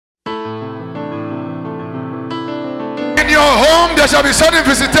your home, there shall be sudden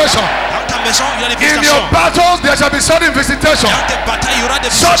visitation. Dans ta maison, il y aura des In visitations. your battles, there shall be sudden visitation. Dans tes batailles, il y aura des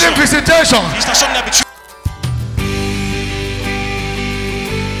Sudden visitations. visitation. Visitations inhabituelles.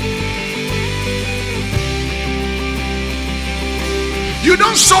 You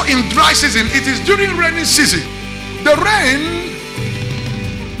don't sow in dry season, it is during rainy season. The rain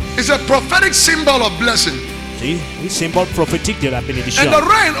is a prophetic symbol of blessing. C'est un symbole prophétique de la bénédiction. And the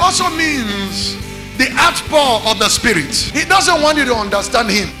rain also means the outpour of the Spirit. He doesn't want you to understand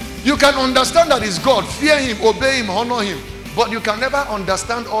him. You can understand that he's God, fear him, obey him, honor him, but you can never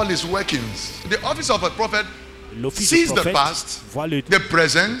understand all his workings. The office of a prophet sees the past, the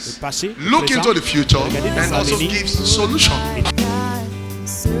present, look into the future, and also gives solution.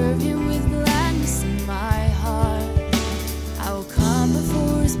 Serve him with gladness in my heart. I will come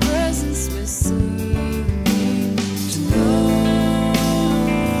before his presence with singing to know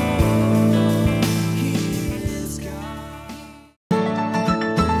he is God.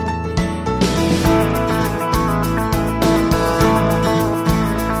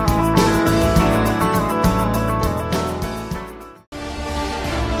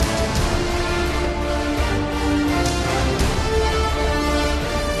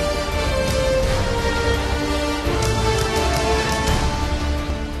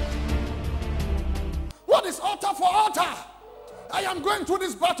 I am going through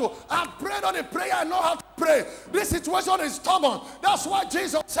this battle. I've prayed on a prayer. I know how to pray. This situation is stubborn. That's why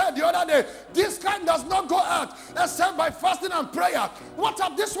Jesus said the other day, this kind does not go out except by fasting and prayer. What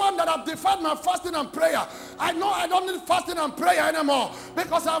of this one that I've defied my fasting and prayer? I know I don't need fasting and prayer anymore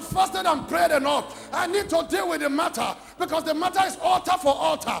because I've fasted and prayed enough. I need to deal with the matter because the matter is altar for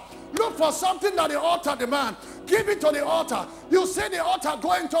altar. Look for something that the altar demands. Give it to the altar. You see the altar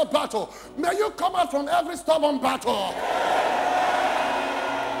going to battle. May you come out from every stubborn battle.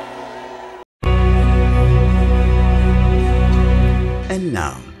 And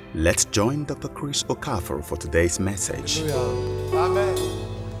now, let's join Dr. Chris Okafor for today's message. Amen.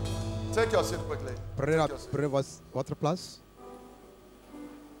 Take your seat quickly. Prenez votre place.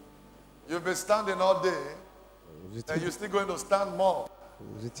 You've been standing all day, and you're still going to stand more.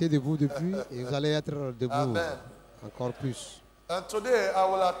 Vous étiez debout depuis et vous allez être debout Amen. encore plus. And today I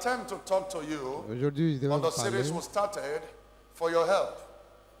will attempt to talk to you Aujourd'hui, je vais on vous the series parler we started for your help,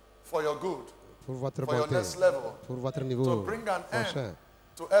 for your good, pour votre for your bonté, next level, pour votre to niveau bring an prochain, end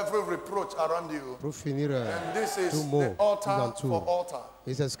to every reproach around you. pour finir And this is tout mot the qui altar l'entoure. for altar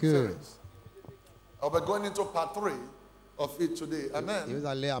Et c'est ce que series. I'll be going into part 3 of it today. et Amen. vous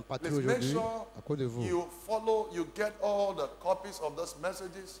allez en partir Please make aujourd'hui sure à cause de vous. you follow, you get all the copies of those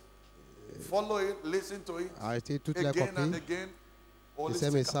messages. Follow it, listen to it Arrêtez toutes les again and copies again. de Holy ces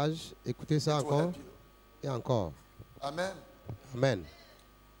Spirit. messages. Écoutez ça It will encore help you. et encore. Amen. Amen.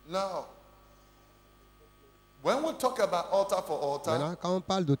 Now, when we talk about altar for altar, Maintenant, quand on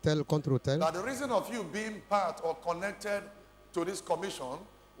parle d'hôtel contre hôtel, now the reason of you being part or connected to this commission,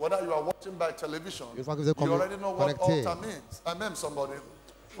 whether you are watching by television, une fois que vous êtes you already know what connecté altar means. Amen, somebody.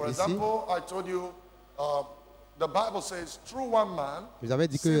 For ici, example, I told you, the Bible says, through one man, vous avez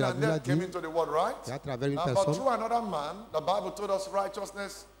dit que sin la and Bible a death came dit into the world, right? qu'à travers une But personne, through another man, the Bible told us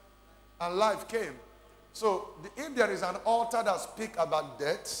righteousness and life came. So, if there is an altar that speaks about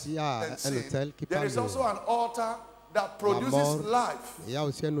death s'il y a and un sin, hôtel qui there parle is also an altar that la produces mort, life il y a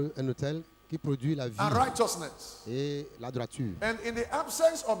aussi un hôtel qui produit la vie and righteousness. et la droiture. And in the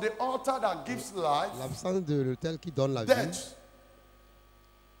absence of the altar that gives life, L'absence de l'hôtel qui donne la vie, death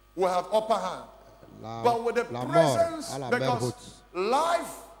will have upper hand. But with the la mort presence, a la main because haute.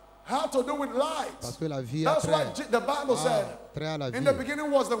 life had to do with light. Parce que la vie a That's why trait, the Bible said, trait à la vie. in the beginning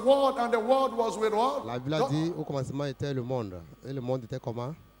was the Word, and the Word was with what? La Bible a God. dit au commencement était le monde. Et le monde était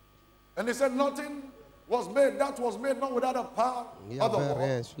comment? And he said, nothing was made that was made not without a power Il y of the avait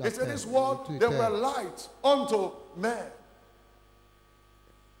rien Word. sur la He said, terre. this Word, Tout they était. were light unto men,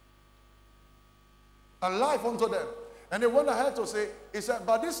 and life unto them. And he went ahead to say, he said,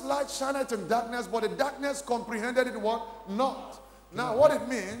 but this light shineth in darkness, but the darkness comprehended it what? Not. Now what it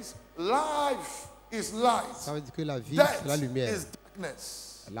means, life is light. Ça veut dire que la vie, Death c'est la lumière. is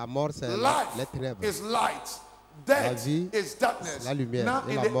darkness. La mort, c'est les Life ténèbres. is light. La Death vie, is darkness. la lumière. Now,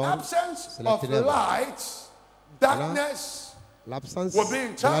 Et in la the mort, absence c'est la of ténèbre. light, darkness L'absence will be in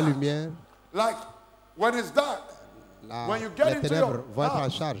de la charge. lumière, Like when it's dark, when you get les into ténèbres your vont être en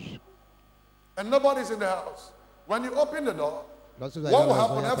house charge. and nobody's in the house, when you open the door, Lorsque vous allez what dans will la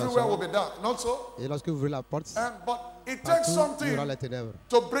happen? maison, il y a Everywhere will personne. be dark. Not so. Et lorsque vous ouvrez la porte, But it takes partout, il y aura something les ténèbres.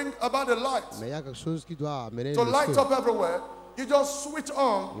 to bring about the light, Mais il y a quelque chose qui doit amener to le light feu. up everywhere. You just switch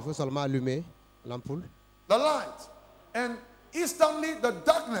on Il faut seulement allumer l'ampoule. the light. And instantly the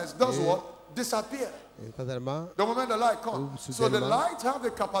darkness does what? Disappear. Instantanément, The moment the light comes. Ou So the soudainement, light have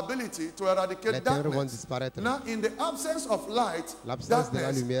the capability to eradicate les ténèbres vont darkness. disparaître. Now, in the absence of light, L'absence de la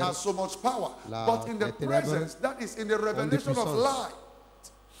darkness lumière, has so much power. la- But in the les ténèbres presence, that is in the ont de revelation of puissance.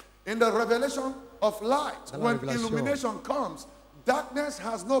 light. In the revelation of light, Dans la when révélation illumination comes, darkness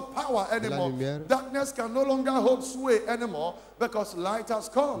has no power anymore. lumière. Darkness can no longer hold sway anymore because light has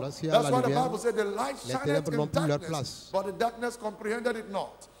come. Lorsqu'il y a That's la why the lumière, Bible said the light les shineth ténèbres in n'ont plus leur darkness, place. but the darkness comprehended it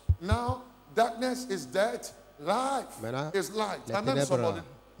not. Now, darkness is dead, life Maintenant, is light. les Amen, somebody. ténèbres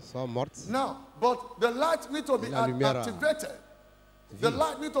sont mortes. Now, but the light needs to be La lumière activated. The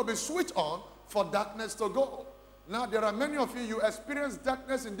light needs to be switched on for darkness to go. Now, there are many of you, you experience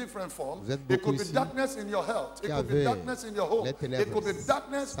darkness in different forms. Vous êtes It could beaucoup be ici darkness in your health. It qui could be avez darkness in your home. les It ténèbres. could be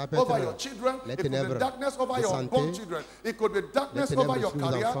darkness Ça peut over être your children. les It could be ténèbres darkness over de your santé, unborn children. It could be darkness les over ténèbres your sur vos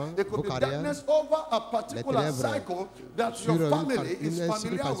career. enfants, It could vos be carrières, darkness over a particular ténèbres cycle that sur your une family is cycle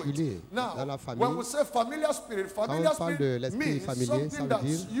familiar particulier with. Now, dans la famille. when we say familiar spirit on familiar parle de spirit l'esprit means familier, ça something veut that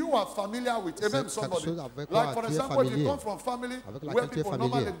dire you are familiar with. Amen, quelque somebody. chose avec Like quoi for tu es example, if you familier, come from family avec where laquelle tu es people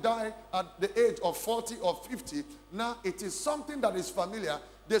normally familier. die at the age of 40 or 50, now it is something that is familiar.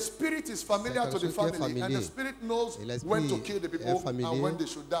 The spirit is familiar to the quelque chose qui est family, and the familier. spirit knows Et l'esprit when to kill the est people and familier when they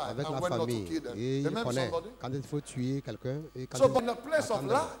should die avec and la when not to famille. kill them. Et il Amen, connaît somebody. quand il faut tuer quelqu'un et quand So, il in the place of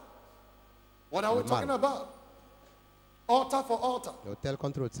attendre. life, what are we Le talking mal. about? Altar for altar. L'autel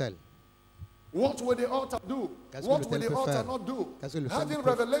contre l'autel. What will the altar do? Qu'est-ce que What l'autel will the peut altar faire? not do? Qu'est-ce que le Having autel peut-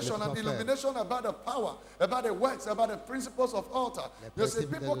 revelation ne peut and pas faire? illumination about the power, about the works, about the principles of altar. Les You see,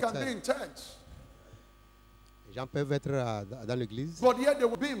 principes people de can l'autel. be in church, Les gens peuvent être dans l'église, but yet they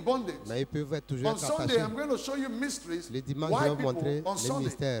will be in bondage. mais ils peuvent être toujours On Sunday, attachés. I'm going to show you mysteries. Les dimanches, Why je vais vous people montrer on les Sunday,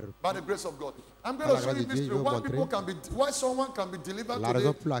 mystères. by the grace of God. I'm Par going la to show grâce you de Dieu, mysteries je vais why vous people montrer can be, why someone can be delivered la today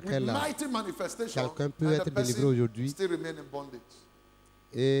raison pour with laquelle mighty manifestation, quelqu'un peut and être the délivré person aujourd'hui. still remain in bondage.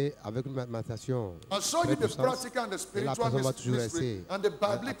 Et avec une manifestation I'll show très you the puissante, practical and the et la spiritual personne va toujours mystery rester and the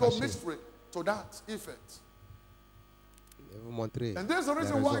biblical attachée. mystery to that effect. Je vais vous montrer And there's the les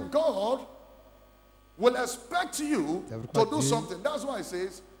reason why raisons. God will expect you C'est pourquoi to do Dieu- something. That's why it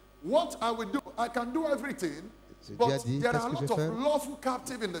says, what I will do, I can do everything, C'est but Dieu a dit, there are a qu'est-ce que lot je of fais? lawful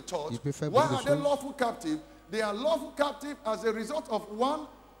captive in the church. Il peut faire Why beaucoup de are they choses. lawful captive? They are lawful captive as a result of one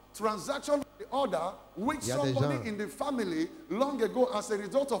transaction or the other, which Il y a des somebody gens in the family long ago, as a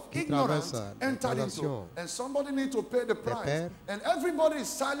result of ignorance, traversent la entered into. transaction. And somebody needs to pay the price. pères. And everybody is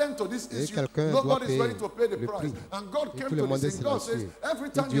silent to this Et issue. quelqu'un doit Nobody is payer ready to pay the le price. prix. And God Et came tout to le monde this est and God says, silencieux. every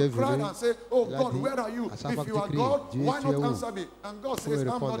Et time Dieu you est cry venu, and say, oh il a God, dit, where are you? à chaque If fois you que are tu God, cries, Dieu, why tu es not où? answer me? And God Faut says, I'm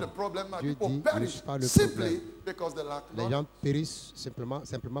not répondre. the problem. My Dieu people dit, je perish suis pas le simply problème. because they lack Les knowledge. gens périssent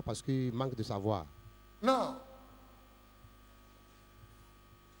simplement parce qu'ils manquent de savoir. Now,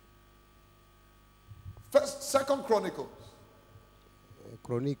 Second Chronicles,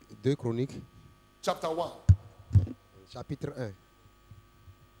 Chronique, 2 Chroniques, chapter 1. chapitre 1.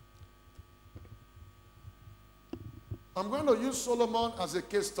 I'm going to use Solomon as a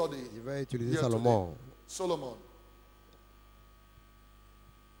case study. Je vais utiliser Here Salomon. Solomon.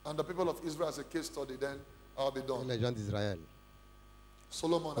 And the people of Israel as a case study, then I'll be Et done. les gens d'Israël.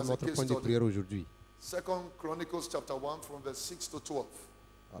 Solomon C'est as a notre case point de study. prière aujourd'hui. Second Chronicles chapter 1 from verse 6 to 12.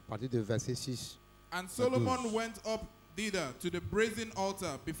 À partir de verset 6. And Solomon 12. went up thither to the brazen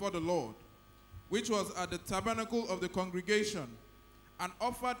altar before the Lord, which was at the tabernacle of the congregation, and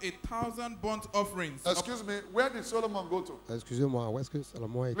offered 1,000 burnt offerings. Excuse me, where did Solomon go to? Excusez-moi, où est-ce que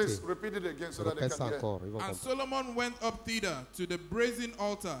Salomon a été? Please repeat it again so that they Répète ça can hear. encore, ils vont And comprendre. Solomon went up thither to the brazen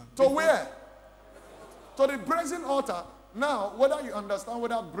altar. To where? To the brazen altar. Now, whether you understand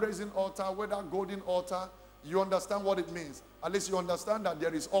whether brazen altar, whether golden altar, you understand what it means. At least you understand that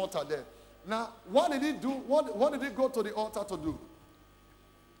there is altar there. Now, what did he do? What did he go to the altar to do?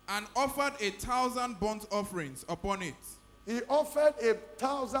 And offered 1,000 burnt offerings upon it. He offered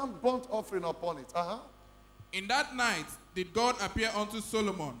 1,000 burnt offering upon it. In that night did God appear unto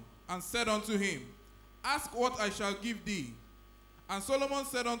Solomon, and said unto him, Ask what I shall give thee. And Solomon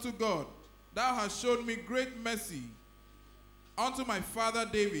said unto God, Thou hast showed me great mercy unto my father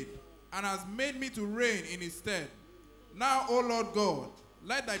David, and hast made me to reign in his stead. Now, O Lord God,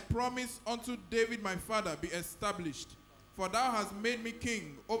 let thy promise unto David my father be established. For thou hast made me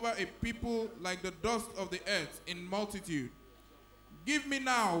king over a people like the dust of the earth in multitude. Give me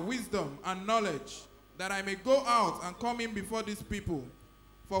now wisdom and knowledge, that I may go out and come in before this people.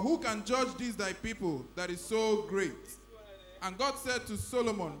 For who can judge this thy people that is so great? And God said to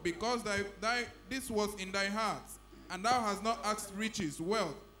Solomon, Because this was in thy heart, and thou hast not asked riches,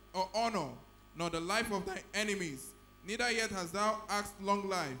 wealth, or honor, nor the life of thy enemies, neither yet hast thou asked long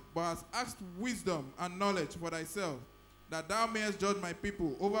life, but hast asked wisdom and knowledge for thyself. that thou mayest judge my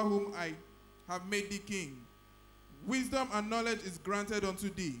people, over whom I have made thee king. Wisdom and knowledge is granted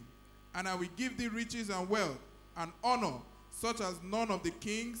unto thee, and I will give thee riches and wealth and honor, such as none of the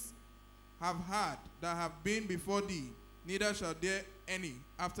kings have had that have been before thee, neither shall there any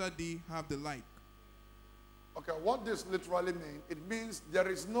after thee have the like. Okay, what this literally means, it means there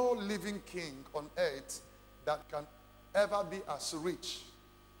is no living king on earth that can ever be as rich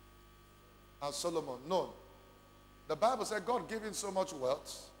as Solomon. None. The Bible said God gave him so much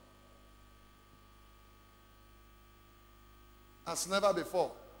wealth as never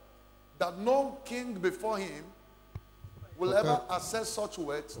before, that no king before him will ever access such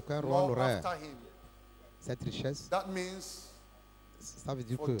wealth nor after him. Cette richesse, That means ça veut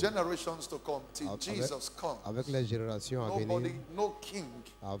dire for que generations to come, till Jesus comes, avec les générations à venir, no king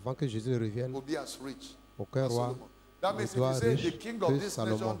avant que Jésus revienne, will be as rich aucun as roi Solomon. That means if ne you soit say the riche king of que this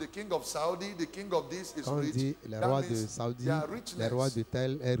nation, Salomon. the king of Saudi, the king of this is Quand on rich, dit le that roi de means Saudi, their le richness roi de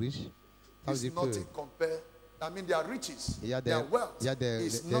tel est riche, ça veut is dire nothing que compared. I mean, their riches, il y a their des, wealth il y a des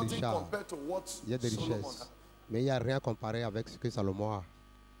is nothing richards, compared to what il y a des Solomon richesses, had. mais il n'y a rien comparé avec ce que Salomon a.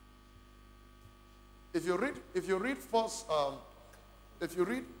 If you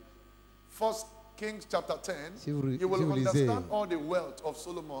read First Kings chapter 10, Si vous, you will si vous lisez, understand all the wealth of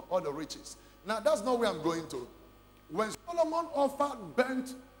Solomon, all the riches. Now, that's not where I'm going to. When Solomon offered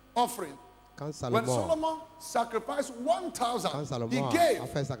burnt offering, quand when Salomon, Solomon sacrificed 1,000, Quand Salomon he a gave.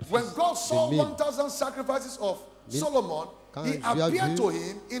 fait sacrifice When God saw de 1000, 1,000 sacrifices of Solomon, quand he Dieu a appeared vu to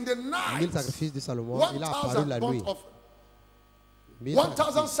him in the 1000 night. sacrifices de Salomon, il a apparu 1,000 la burnt nuit. offering. 1000 1,000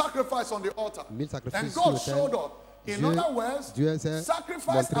 sacrifices. sacrifice on the altar. 1000 sacrifices And sur God l'autel. showed up. In Dieu- other words, Dieu s'est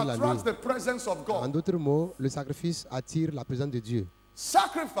sacrifice montré la attracts nuit. the presence of En God. d'autres mots, le sacrifice attire la présence de Dieu.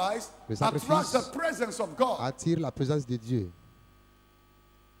 Sacrifice Le sacrifice attracts the presence of God. Attire la présence de Dieu.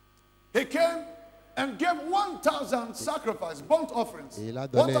 He came and gave 1,000 sacrifice, burnt offerings. Et il a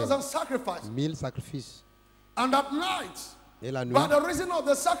donné 1,000 sacrifice. 1000 sacrifices. And at night, Et la nuit, by the reason of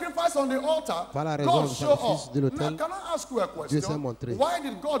the sacrifice on the altar, Par la raison God du showed sacrifice up. de l'autel, Now, can I ask you a Dieu s'est question? montré. Why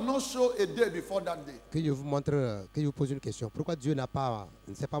did God not show a day before that day? que je vous montre, que je vous pose une question. Pourquoi Dieu ne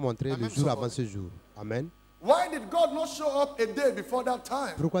s'est pas montré le Amen, jour avant somebody. ce jour? Amen. Why did God not show up a day before that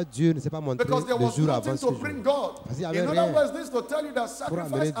time? Pourquoi Dieu ne s'est pas montré Because there le was jour nothing avant ce to jour? bring God. Parce qu'il y avait In other rien words, this to tell you that amener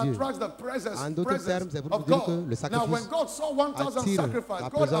sacrifice Dieu. attracts the presence, En d'autres termes, c'est pour of vous dire God. que le Now, sacrifice when God saw 1,000 attire sacrifice, la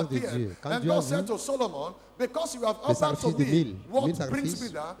God présence de appeared. Dieu. Quand And Dieu a God vu said to Solomon, because you have offered to sacrifice de me 1000 what 1000 brings me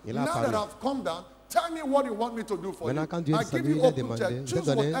sacrifices, down, il a now that apparu. I've come down, tell me what you want me to do for Maintenant, you. quand Dieu I est give descendu, you il a open demandé, check. je Choose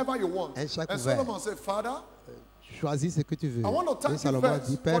t'ai donné whatever you want. un chèque And ouvert. Solomon said, Father, Choisis ce que tu veux. I want to thank Et you Salomon a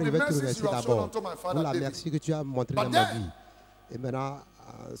first dit, Père, for je the vais te mercies remercier you have shown d'abord unto my pour father la David. merci que tu as montrée But dans ma then- vie. Et maintenant,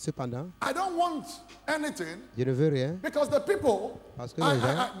 cependant, I don't want anything je ne veux rien because the people, parce que les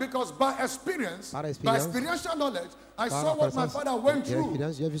gens, because by experience, Par by expérience, experiential knowledge, I par saw la what my connaissance father went et through,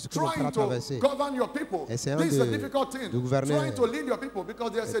 l'expérience, j'ai vu ce que mon trying frère a to traversé. govern your people. Essayant This is a de difficult thing, gouverner trying to lead your people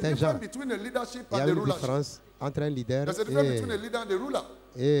because there's a tes gens. difference between a leadership Il y and a the une rulership. différence entre un leader There's a difference between a leader and a ruler.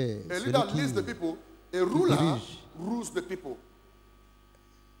 et A celui leader leads the qui, people, a ruler dirige. rules the people.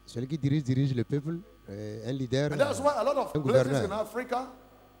 dirige le peuple. Un leader, And that's why a lot of un places gouverneur. in Africa,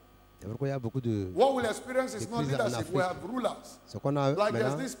 C'est pourquoi il y a beaucoup de... what we'll experience is Des not crises en leadership, we Afrique. have rulers. Ce qu'on a Like there's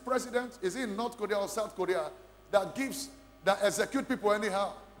maintenant, this president, is he in North Korea or South Korea, that execute people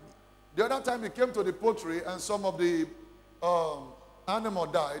anyhow. The other time he came to the poultry and some of the animal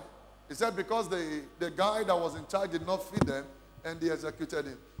died, he said because the guy that was in charge did not feed them and they executed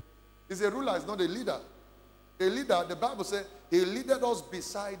him. He's a ruler, he's not a leader. A leader, the Bible says, he leaded us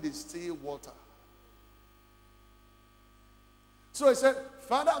beside the still water. So he said,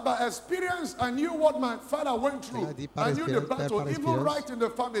 Father, by experience, I knew what my father went through. Il a dit, par I knew the expérience, battle, par even expérience. right in the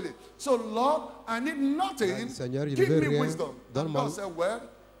family. So, Lord, I need nothing. Seigneur, je Give ne veux me rien. wisdom. And Donne-moi God said, well,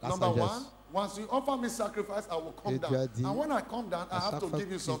 la number sagesse. one, once you offer me sacrifice, I will come Et tu down. as dit, And when I come down, I à have chaque to fois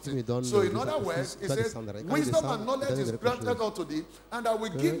give you que tu me something. donnes So, le in other words, sacrifice, he tu dois says, descendre. Et quand je wisdom descends, and je knowledge donne is quelque granted chose. unto thee, and I will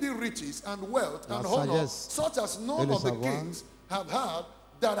give thee riches and wealth la and honor, sagesse such as et none le of the savoir kings have had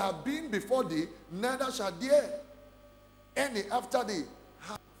that have been before thee, neither shall there any after thee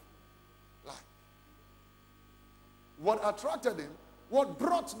have life. What attracted him, what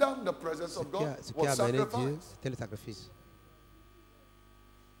brought down the presence of God Ce qui was a amené Dieu, sacrifice. c'était le sacrifice.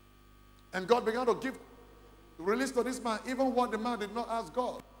 And God began to release to this man even what the man did not ask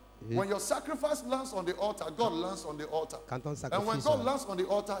God. When your sacrifice lands on the altar, God lands on the altar. Quand ton And when sacrifice God lands on the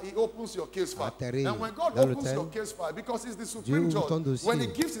altar, He opens your case file. atterrit And when God dans opens l'autel, your case file, because He's the supreme ouvre ton judge, when He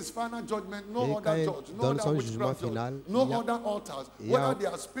dossier. gives His final judgment, no Et other quand il judge, no donne other son witchcraft jugement final, judge, no il y a- other altars, il y a- whether they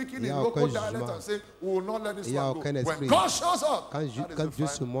are speaking il y in a local aucun dialect jugement. and say, we will not let this Il y a one aucun go. When esprit. God shows up, Quand that is Dieu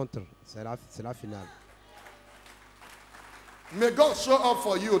the se final. montre, c'est la finale. May God show up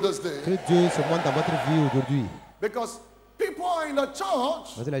for you this day. Que Dieu se montre dans votre vie aujourd'hui. Because people are in the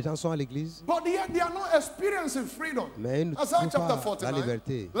church, Parce que les gens sont à l'église, but yet they are not experiencing freedom. mais ils ne Isaiah trouvent chapter pas la 49.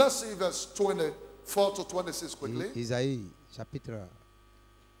 liberté. Let's see verse 24 to 26 quickly. Isaïe, chapitre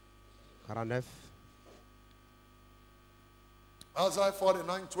 49, Isaiah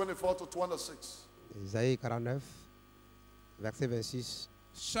 49, 24 to 26. Isaïe 49, verset 26.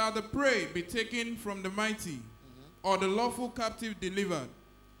 Shall the prey be taken from the mighty, or the lawful captive delivered?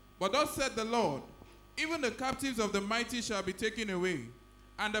 But thus said the Lord, even the captives of the mighty shall be taken away,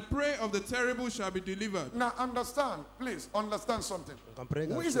 and the prey of the terrible shall be delivered. Now understand, please understand something. Comprenez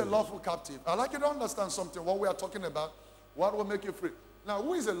Who quelque is a chose. lawful captive? I'd like you to understand something, what we are talking about, what will make you free. Now,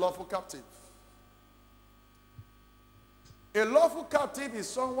 who is a lawful captive? A lawful captive is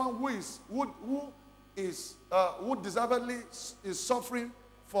someone who deservedly is suffering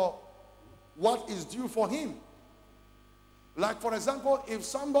for what is due for him. Like, for example, if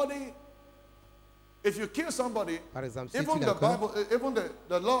you kill somebody, Par exemple, si even tu the l'accordes, Bible, even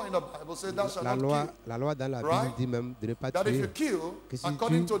the law in the Bible says thou shalt not kill. la loi dans la Bible Right? dit même de ne pas That if you tuer. kill, Que si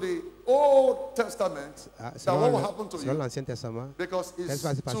according tu- to the Old Testament, that what will happen to Selon you? l'Ancien Testament, Because qu'est-ce it's qui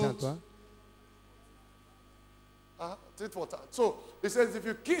va se passer à too, toi? tit for tat. So it says, if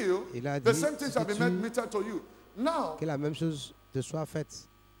you kill, Il a the dit, same thing si shall be tu- made meted to you. Now, Que la même chose te soit faite.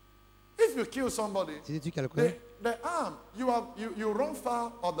 if you kill somebody, Si tu tues quelqu'un, the arm, you run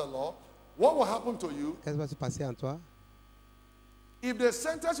foul of the law. What will happen to you qu'est-ce qui va se passer en toi? if they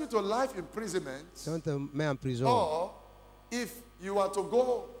sentence you to life imprisonment, Si on te met en prison, or if you are to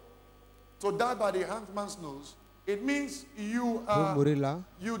go to die by the hangman's noose? It means you pour mourir là,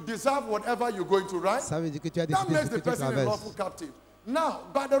 you deserve whatever you're going to, right? ça veut dire que tu as That décidé makes ce the que tu person a lawful traverses. captive. Now,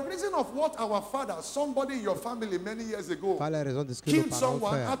 by the reason of what our father, somebody in your family many years ago, Pas la raison de ce que nos killed parents ont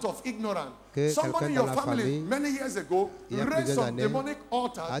someone fait. out of ignorance. Que Somebody in quelqu'un your dans la family famille, many years ago il y a raised plusieurs some années, demonic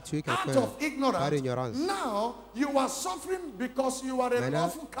altars a tué out quelqu'un of ignorance. par ignorance. Now, you are suffering because you are a Maintenant,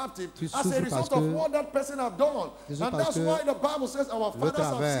 lawful captive tu as a souffres result parce of que- what that person have done. tu souffres And parce that's que why the Bible says our fathers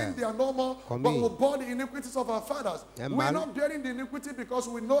have travers sinned their normal, but commis will bear the iniquities of our fathers. un We are mal. not bearing the iniquity because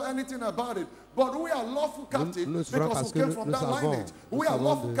we know anything about it, but we are lawful captive nous souffrons because parce we que came from nous that savons- lineage. nous We are savons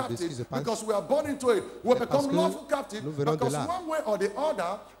lawful de ce qui captives se passe. because we are born into it. We parce become que lawful captive nous venons de because là. one way or the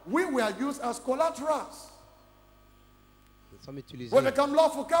other, we were used as collaterals. Nous sommes utilisés. We become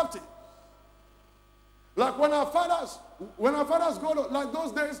lawful captive. Like when our fathers go to, like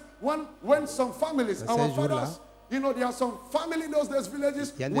those days when some families, Dans our ces jours-là, fathers, you know, there are some family in those days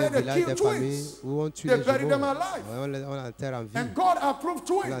villages Il y a where des they villages, kill des twins. familles où on tue They les bury them jumeaux. alive. On les enterre en vie. And God approved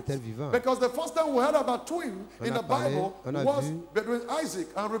twins. l'enterre vivant. Because the first time we heard about twins On in a the parlé, Bible on a was vu between Isaac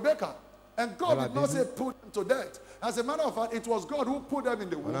and Rebekah. And God dans la did not Bible. say put them to death. As a matter of fact, it was God who put them in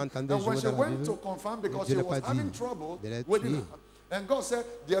the womb. a And entendu when jumeaux she dans la went Bible, to confirm because Dieu she n'a was pas having dit trouble de les with tuer. her. And God said,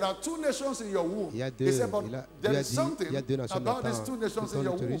 there are two nations in your womb. Il y a He deux- said, but il a- there Dieu a is dit, something il y a deux nations about these dans two nations ton in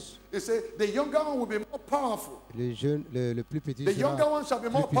your womb. utérus. He said, the younger one will be more powerful. Le plus petit The sera younger one shall be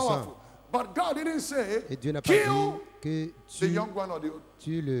plus more puissant. powerful. But God didn't say, Et Dieu n'a pas kill dit que the tu young one or the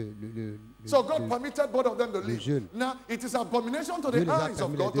tues So God permitted both of them to live. jeune. Now, it is abomination to Dieu the les a eyes of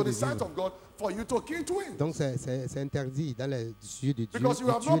permis God, les to deux the de sight vivre. of God, for you to kill twins. Donc c'est interdit dans les yeux de Dieu Because you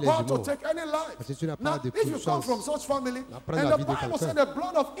de have tuer no les power to jumeaux. take any life. Parce que tu n'as pas Now, de if you come puissance from such family, à prendre and la the vie de Bible said quelqu'un. the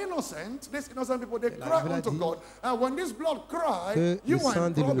blood of innocent, these innocent people, they La cry Bible a unto dit God. And when this blood cries, que you le are sang in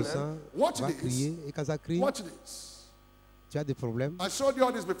de problem. l'innocent Watch va this. crier et quand ça crie, Watch this. tu as des problèmes. I showed you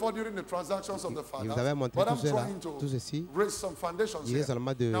all this before during the transactions of the Il vous Father. avait montré But tout I'm cela, trying tout to ceci. raise some foundations Il est here.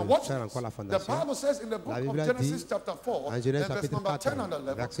 seulement de Now watch faire this. encore la The fondation. Bible says in the book La of Bible a Genesis dit, chapter 4, en and Genèse verse chapitre number 4, 10 and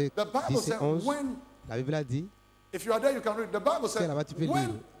 11, verset the Bible 10 et said 11, when, la Bible a dit, if you are there you can read, the Bible c'est là-bas said tu peux lire,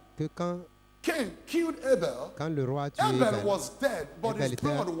 when que quand Cain killed Abel, le roi a tué Abel Abel, was dead, but Abel his était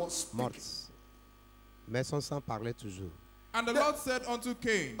blood was mort. speaking. Mais son sang parlait toujours. And the Lord said unto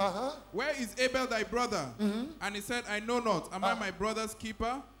Cain, Uh-huh. Where is Abel thy brother? And he said, I know not. Am I my brother's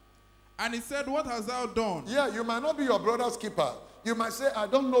keeper? And he said, What hast thou done? Yeah, you might not be your brother's keeper. You might say, I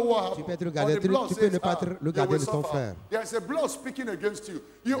don't know what Tu happened. peux être le But gardien, the blood tu peux says, ne pas être le you gardien will de ton suffer. frère. There is a blood speaking against you.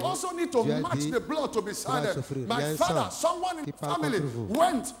 You also need to Dieu a match dit, the blood to be silent. souffrir. Il y a My un father, sang someone in qui the parle family contre vous.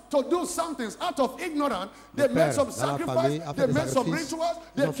 went to do some things out of ignorance. They Le made père some dans la sacrifice, famille a fait they des made some sacrifices, rituals,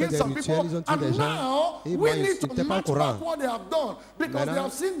 ils they ont fait killed des some rituels, people. ils ont tué des And gens. now, Et we moi, need to j'étais pas au match courant. back what they have done because they Maintenant,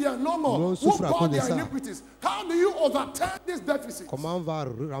 have seen their nous, normal, on who souffre à bore cause de their ça. iniquities. How do you overturn this deficit? Comment on va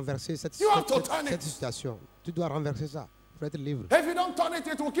renverser cette You have to turn it. situation? Tu dois renverser ça pour être libre. If you don't turn it,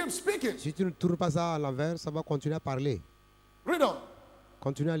 it will keep speaking. Si tu ne tournes pas ça à l'envers, ça va continuer à parler. Read on.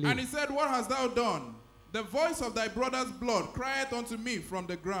 Continue à lire. And he said, What hast thou done? The voice of thy brother's blood crieth unto me from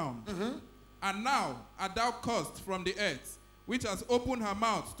the ground. And now art thou cursed from the earth, which has opened her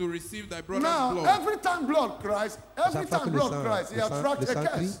mouth to receive thy brother's Now, blood. every time blood cries, Chaque fois que le sang- he le sang- attracts le a sang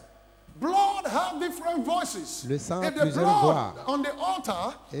crie, curse. Blood have different voices. Le sang a If the plusieurs blood voix. on the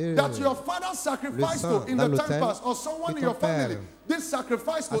altar Et that your father sacrificed sang to in dans the time l'autel past, or someone que in your ton père family, this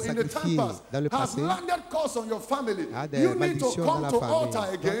sacrifice to a in the time sacrifié past dans le has passé, landed curse on your family. a des You need to malédictions come dans la to famille. altar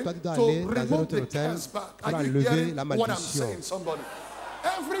Donc, again toi, tu dois to aller dans un remove autre the autel curse back. pour Are you enlever hearing la what I'm malédiction. saying, somebody?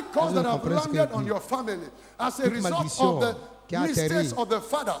 Every curse Vous that have comprenez ce que landed je on dis? your family as a Toute result malédiction of the qui a atterri mistakes of the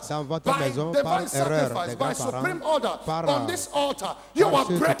fathers dans votre by maison divine par erreur sacrifice, des by grands-parents, supreme order par, on this altar, you par are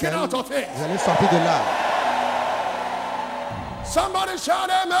ce breaking autel, out of it. vous allez sortir de là. Somebody shout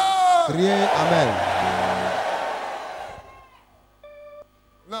amen. Criez Amen.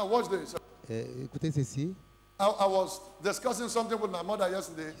 Now watch this. Écoutez ceci. I was discussing something with my mother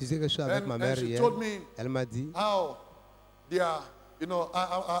yesterday, Je disais quelque chose avec ma and mère she hier. told me Elle m'a dit, how they are. You know,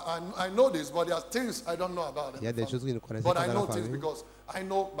 I know this, but there are things I don't know about il y a them. des choses que je ne connaissais But pas I dans know la things famille. because I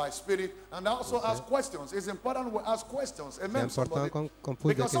know by spirit, and I also ask questions. It's important we ask questions. Amen. C'est important Somebody. qu'on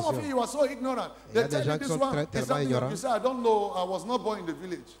pose des Because some of questions. you are so ignorant. Il y They a des tell gens you qui this sont one très- is tellement something. ignorants. You say, I don't know. I was not born in the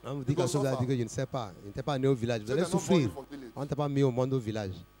village. On me You dit go quelque so chose, elle far. dit que je ne sais pas. Il n'était pas né au village. Vous Say allez they're not souffrir. born for village. On ne t'a pas mis au monde au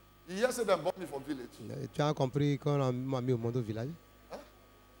village. You just said I'm born for village. Tu as compris qu'on m'a mis au monde au village?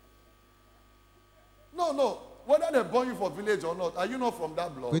 No. Whether they born you for village or not, are you not from that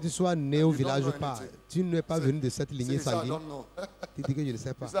blood? Que tu sois né au You don't village know ou pas, anything. tu n'es pas Say- venu de cette See, lignée you say, I sanguine. don't know. Tu dis que je ne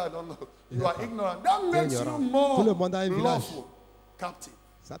sais pas. You say, I don't know. You are ignorant. That makes you ignorant. more Tout le monde a un village. lawful captive.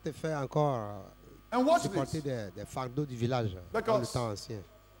 Ça te fait encore And watch supporter this. des fardeaux du village dans le Because- temps ancien.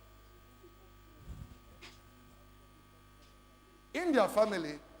 In their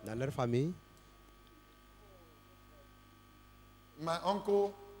family, Dans leur famille, my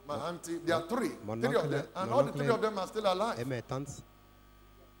uncle, my auntie, there are three. Mon Three of oncle- them. And mon all the oncle three of them are still et alive. mes tantes,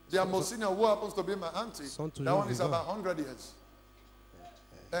 Their most senior, who happens to be my auntie, sont that toujours one is vivants. about 100 years.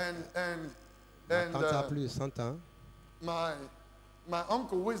 And ma tante a uh, plus de 100 ans. my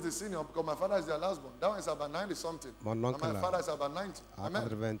uncle, who is the senior, because my father is their last born, that one is about 90 something. Mon And oncle my father is about 90. a Amen.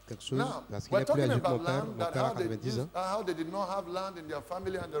 80 quelque chose, Now, parce qu'il we're est plus talking âgé que mon about père. land, Mon that père a how they, 90 ans. how they did not have land in their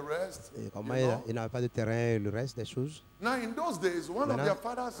family and the rest. Et You comment know? il n'avait pas de terrain et le reste des choses. Now, in those days, one of Maintenant, their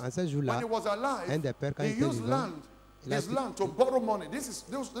fathers, en ce jour-là, when he was un alive, des pères, quand he il était used vivant, land, il a his été- land to borrow money. This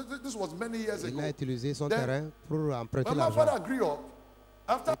was many years Il ago. a utilisé son Then, terrain pour emprunter When my l'argent. father grew up,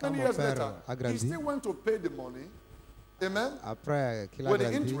 after Et quand many mon years père later, a he grandi, still went to pay the money. Amen. Après qu'il a With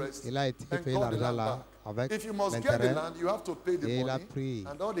the grandi, interest il a été and payer called the l'argent land là back. avec If you must get the l'intérêt. land, you have to pay the Et il a money pris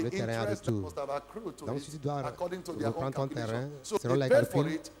and all the le terrain en interest that retour. must have accrued to Donc, it si tu dois according to their own reprendre ton calculation. terrain, So selon he les paid for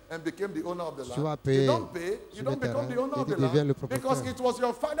calculs, it and became the owner of the tu land. vas You payer don't pay, you sur don't le become the terrain owner et of tu the deviens le land because propriétaire. it was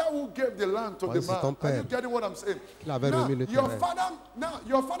your father who gave the land to Ouais, the c'est ton man. Are you père getting what I'm saying? qui avait Now, remis le your terrain.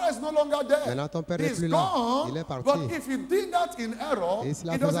 your father is no longer there. Maintenant, ton père n'est He's plus là. gone. Il est parti. But if he did that in error, Et s'il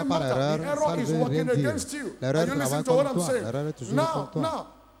a it fait ça doesn't par matter. erreur, The ça error ne is veut working rien dire. against you. L'erreur Are you travaille listening to what contre I'm toi. L'erreur est saying? toujours Now, contre toi. now,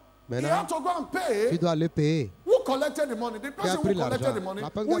 he Maintenant, had to go and pay. tu dois le payer. Who collected the money? The person pris who collected l'argent. the money, La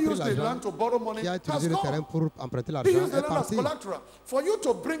personne who qui a pris used the l'argent, land to borrow money, Qui a has utilisé le terrain gone. pour emprunter He l'argent used the est land as parti. collateral. For you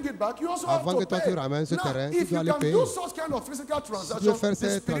to bring it back, you also have Avant to que toi pay. tu ramènes ce Now, terrain, tu if dois you le can payer. do such kind of physical Si tu veux transactions, faire the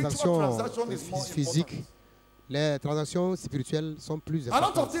ces spiritual transactions transaction is more physiques, important. les transactions spirituelles sont plus A lot of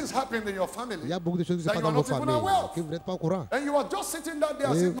importantes. things happen in your Il family, y a beaucoup de choses qui se that passent you are dans vos not even familles aware que of. vous n'êtes pas au courant. And you are just sitting that day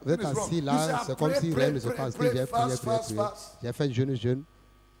and Et saying, vous êtes nothing is wrong. assis You say, là, "Ah, c'est comme si rien ne se pray, passe. pray, J'ai prié, fast, fast, fast." J'ai fait jeûne.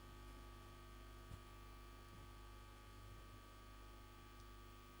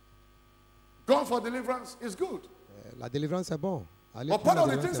 God for deliverance is good. La délivrance c'est bon. Aller But pour part la of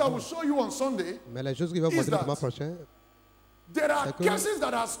the délivrance, things c'est I bon. will show you on Sunday, Mais les choses qui vont vous is montrer le that dimanche prochain, there are C'est que- cases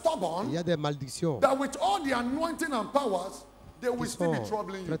that are il stubborn, y a des malédictions that with all the anointing and powers, they will qui still be sont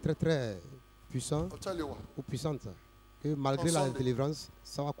troubling you. très puissantes I'll tell you what. ou puissantes. Que malgré On la Sunday. délivrance,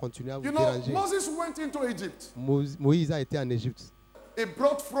 ça va continuer à vous You know, déranger. Moses went into Egypt. Moïse a été en Égypte. He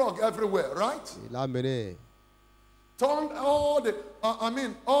brought frog everywhere, right? Il a amené, Turned all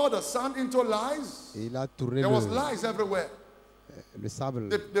the sand into lies. il a tourné There was lies everywhere. le sable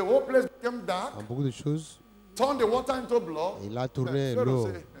The whole place became dark. en beaucoup de choses. Turned the water into blood. Il a tourné Pharaoh l'eau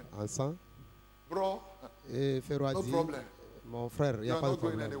said, en sang. bro, Et Pharaon a no dit, problem. mon frère, il n'y You a are pas de not going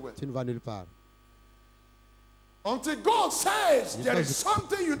problème. anywhere. Tu ne vas nulle part. Until God says Jusqu'à there is ce-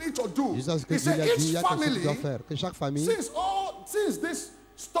 something you need to do. Jusqu'à ce que He Dieu said lui a dit, il y each a quelque chose que tu family, dois faire. Que chaque famille, since this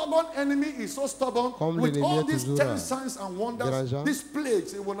stubborn enemy is so stubborn, Comme with l'ennemi all est these toujours, 10 signs and wonders, dérangeant, these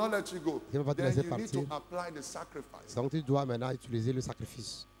plagues, he will not let you go. il ne va pas te Then laisser you need to partir. apply the sacrifice. donc tu dois maintenant utiliser le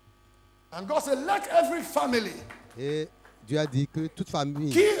sacrifice. And God said, let every family Et Dieu a dit que toute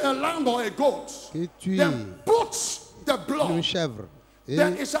famille, kill a lamb or a goat, que tu then put the une blood chèvre,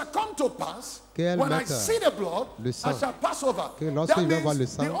 Then it shall come to pass, qu'elle when I mette see the blood, le I sang. shall pass over. Que lorsque That il va voir le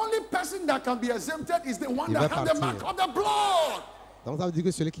means sang, the only person that can be exempted is the one il that va has the partir. mark of the blood. Donc ça veut dire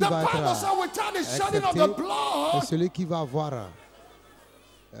que celui qui The va Bible être says without the shedding of the accepté, blood, c'est celui qui va avoir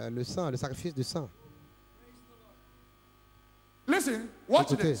le sang, le sacrifice de sang. listen,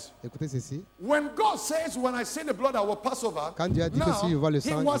 watch Écoutez, this. écoutez ceci. When God says, when I see the blood, I will pass over. Quand Dieu a dit que Now, si je vois le he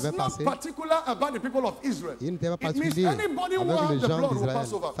sang, je was vais not passer. particular about the people of Israel. Il n'était pas It means particulier anybody who avec has les the gens blood will d'Israël.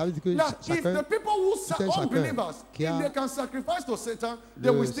 pass over. Ça veut dire que Now, if chacun, the people who tout un chacun unbelievers, qui if a they can sacrifice to Satan, they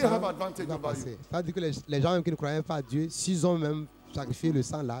le will still have sang, advantage il va over you. passer. Ça veut dire que les gens même qui ne croyaient pas à Dieu, s'ils ont même sacrifié le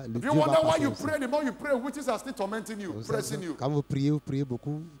sang là, le If Dieu you va wonder why passer you aussi. pray, the more you pray, witches are still tormenting you, Vous pressing savez, you. quand vous priez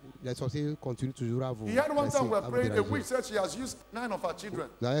beaucoup, les sorciers continuent toujours à vous He had one presser, time we were à vous praying, a déranger. witch said she has used 9 of her children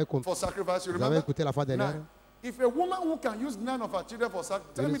Vous avez, for sacrifice. You vous avez remember? écouté la fois dernière, 9. If a woman who can use 9 of her children for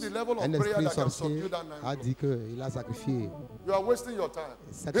sacrifice, tell me the level of un prayer esprit that can sorcier subdue that 9. a dit qu'il a sacrifié You are wasting your time.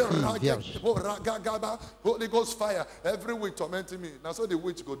 cette fille vierge. Holy Ghost fire. Every week tormenting me. Now so the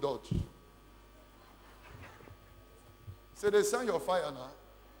witch go dodge. Say they send your fire now.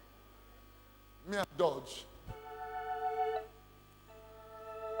 Me I dodge.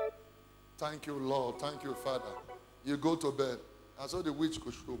 Thank you, Lord. Thank you, Father. You go to bed. And so the witch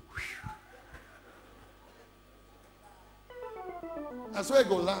go show. And so he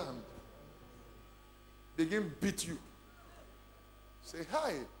go land. Begin beat you. Say,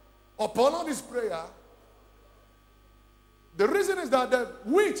 hi. Upon all this prayer, the reason is that the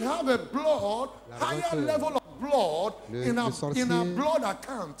witch have a blood, higher level of blood in her blood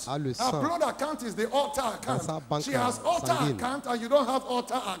account. le Her sang blood account is the altar dans sa account. banque She has altar sanguine. account and you don't have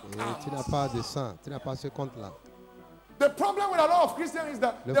altar Et tu n'as account. pas de sang, tu n'as pas ce compte-là. The problem with a lot of Christians is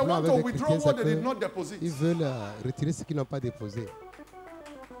that Le they problème want to avec les withdraw chrétiens, what c'est they did not deposit. qu'ils veulent retirer ce qu'ils n'ont pas déposé.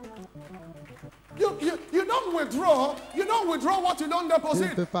 You don't withdraw what you don't deposit. Tu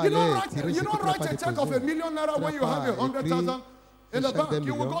ne peux pas You don't aller write, tirer you ce que don't tu n'as write pas a check déposé. of $1 million Tu when n'as you have pas 100,000 in the écrit un chèque bank. d'1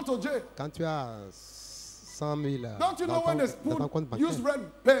 You will million. go to jail. Quand tu as 100 000 Don't you know dans when they ton compte put, bancaire, use red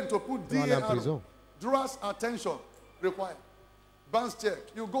pen to put tu vas aller en DAR, prison. draws attention required. Bounce check.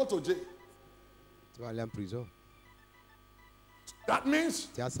 You go to jail. Tu vas aller en prison. That means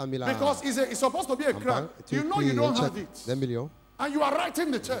Tu as 100 000 because it's supposed to be a en crime. banque, tu You know écris you don't un have chèque it. d'1 million. And you are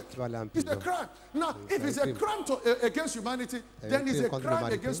writing the check. Tu vas aller en It's a prison. crime. Now, if un it's a crime. crime against humanity, then it's a contre crime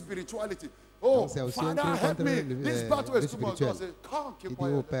l'humanité. against spirituality. Oh, Donc, c'est aussi un Father, crime help contre me. le- This battle is le too much. spirituel. God say, come, Il keep dit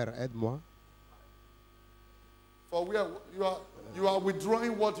au quiet. Père, aide-moi. For where you are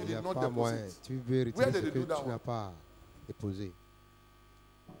withdrawing what you Il n'y a did not pas moyen. deposit. Tu veux Where retirer did ce they que do that tu n'as one? pas déposé.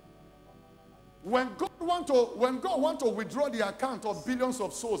 When God want to withdraw the account of billions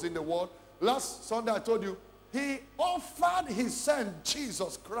of souls in the world, last Sunday I told you, He offered His Son,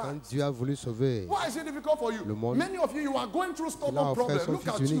 Jesus Quand Christ. Dieu a voulu sauver Why is it difficult for you? le monde, Many of you are going through il a stubborn offert problems. son Look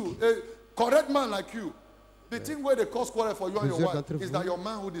at Fils you, unique. a correct man like you. The thing where they cause quarrel for you and your Plusieurs wife d'entre is vous- that your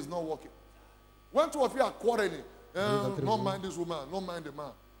manhood is not working. When two of you are quarreling, d'entre don't vous- mind this woman, don't mind the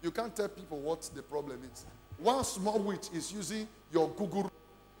man. You can't tell people what the problem is. One small witch is using your guguru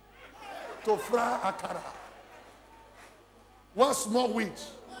to fry akara. One small witch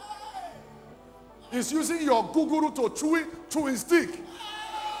is using your guguru to chew his stick.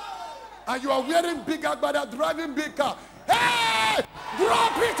 And you are wearing big agbada, driving big car. Hey!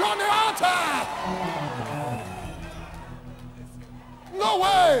 Drop it on the altar! No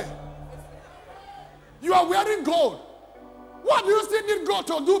way! You are wearing gold. What do you still need God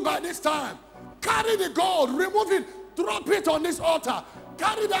to do by this time? Carry the gold, remove it, drop it on this altar.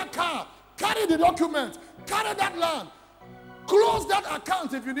 Carry that car, carry the document, carry that land. Close that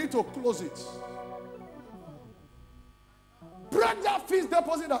account if you need to close it. Break that fixed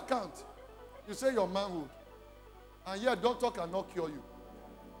deposit account. You say your manhood. And yet doctor cannot cure you.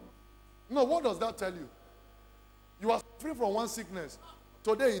 No, what does that tell you? You are free from one sickness.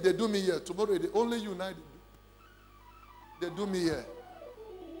 Today they do me here. Tomorrow they only you now they do me here.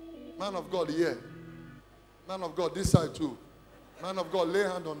 Man of God here. Man of God this side too. Man of God lay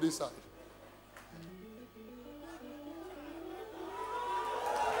hand on this side.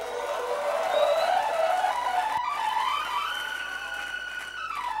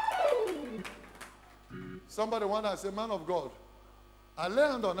 Somebody one day said, man of God, I lay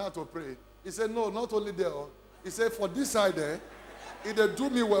hand on her to pray. He said, no, not only there. He said, for this side there, it they do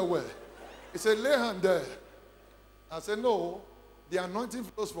me well. He said, lay hand there. I said, no, the anointing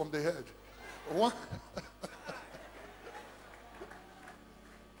flows from the head. One.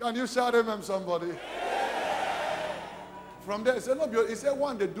 Can you shout amen, somebody? From there, he said, no, he said,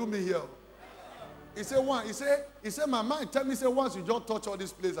 one, they do me here. He said, one, he said, my mind tell me, say, once you just touch all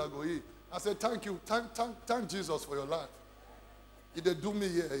this place, I go here. I said, thank you, thank Jesus for your life. He they do me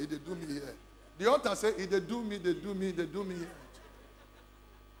here. He they do me here. The altar say, he they do me, they do me, they do me here.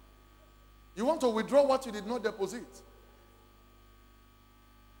 You want to withdraw what you did not deposit.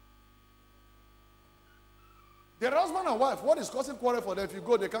 Their husband and wife, what is causing quarrel for them? If you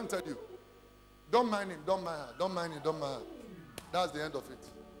go, they can't tell you. Don't mind him, don't mind her, don't mind him, don't mind her. That's the end of it.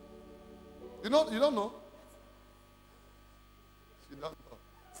 You don't know? You don't know.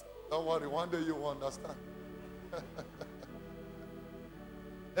 Don't worry, one day you will understand.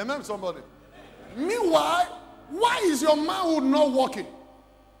 Amen, somebody. Meanwhile, why is your manhood not working?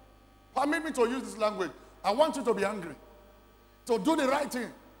 Permit me to use this language. I want you to be angry. To do the right thing.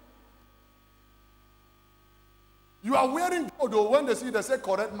 You are wearing gold, though, when they see, they say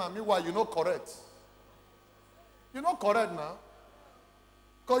correct man. Meanwhile, you're not correct. You're not correct now.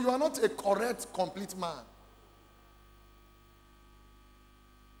 Because you are not a correct, complete man.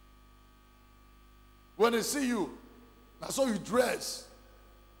 When they see you, that's how you dress.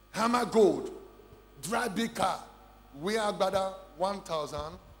 Hammer gold. Drive big car. We are better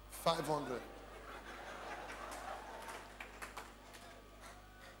 1,500.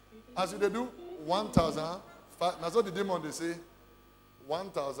 As they do, 1,000. That's what the demon they say.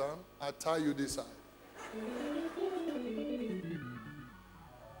 1,000. I tie you this side.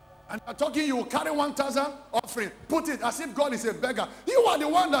 And I'm talking, you will carry 1,000 offering. Put it as if God is a beggar. You are the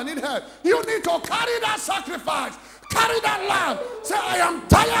one that need help. You need to carry that sacrifice. Carry that lamb. Say, I am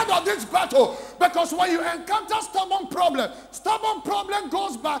tired of this battle. Because when you encounter stubborn problem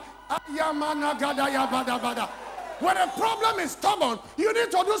goes back. When a problem is stubborn, you need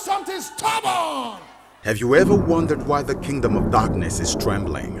to do something stubborn. Have you ever wondered why the kingdom of darkness is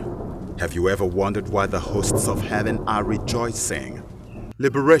trembling? Have you ever wondered why the hosts of heaven are rejoicing?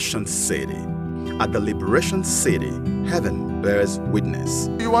 Liberation City. At the Liberation City, heaven bears witness.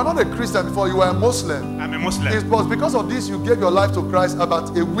 You are not a Christian before, you were a Muslim. I'm a Muslim. It was because of this you gave your life to Christ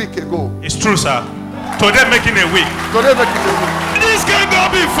about a week ago. It's true, sir. Today making a week. Today making a week. This can go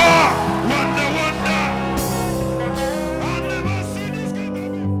before. Wonder.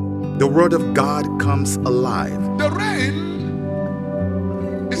 The word of God comes alive. The rain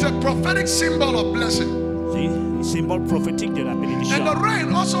is a prophetic symbol of blessing. Symbole prophétique de la bénédiction. And the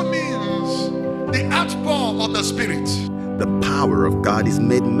rain also means the outpour of the Spirit. The power of God is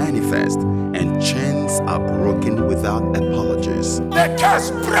made manifest, and chains are broken without apologies. The curse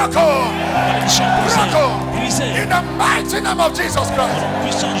broken. In the mighty name of Jesus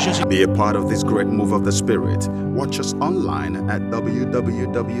Christ. Be a part of this great move of the Spirit. Watch us online at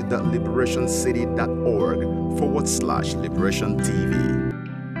www.liberationcity.org/Liberation TV.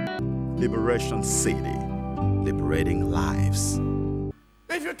 Liberation City. Liberating lives.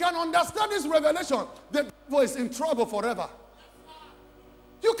 If you can understand this revelation, the devil is in trouble forever.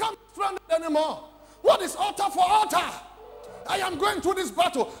 You can't stand it anymore. What is altar for altar? I am going through this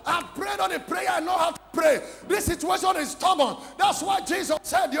battle. I've prayed on a prayer. I know how to pray. This situation is stubborn. That's why Jesus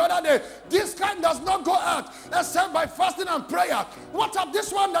said the other day, this kind does not go out except by fasting and prayer. What of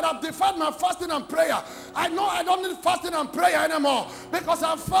this one that I've defined my fasting and prayer? I know I don't need fasting and prayer anymore because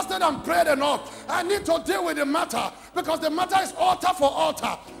I've fasted and prayed enough. I need to deal with the matter because the matter is altar for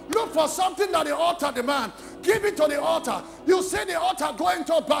altar. Look for something that the altar demands. Give it to the altar. You see the altar going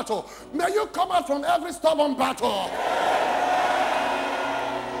to battle. May you come out from every stubborn battle.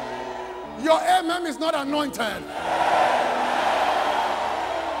 Your amen is not anointed.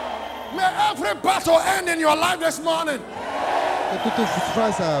 May every battle end in your life this morning. Que toute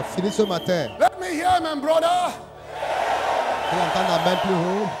souffrance finisse ce matin. Let me hear, my brother.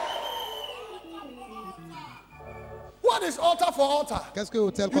 What is altar for altar? Qu'est-ce que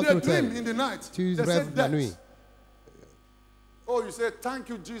hôtel You contre dream hôtel? in the night. Tu They say rêves la death. nuit. Oh, you say, thank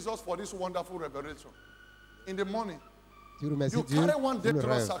you, Jesus, for this wonderful revelation. In the morning, Tu remercies you Dieu carry one day pour le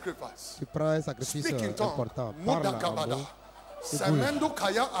to rêve. sacrifice. Tu prends un sacrifice Speak in tongue. important. Muda Parle en kabada. mots. Semendo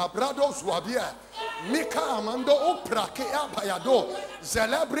kaya abrado zuabia. Mika amando oprakea bayado.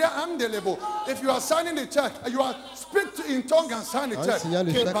 Zelebria andelebo. If you are signing the check, you are speak in tongue and sign the Un check. signal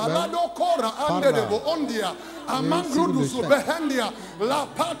le chèque, Kebalado kora andelebo ondia. Amangrudu le chèque. subehendia. La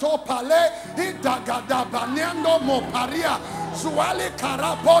pato pale. Hidagada banyando moparia. Zuali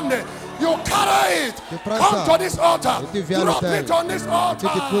karabonde. You carry it. Tu prends Come ça. to this altar. Et tu viens à Drop l'autel. it on this Tu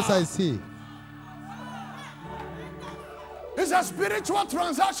déposes ça altar. ici. It's a spiritual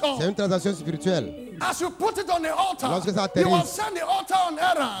transaction. C'est une transaction spirituelle. As you put it on the altar, Lorsque ça you will atterrit send the altar on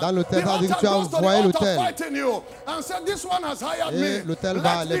errand. dans l'autel, The ça veut dire que altar tu as goes to the envoyé altar l'autel. fighting you and said, this one has hired Et me. l'autel va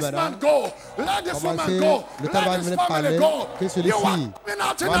Let aller this maintenant. man go. Let this woman Commencer, go. l'autel va Let this venir family parler go. que You celui-ci are coming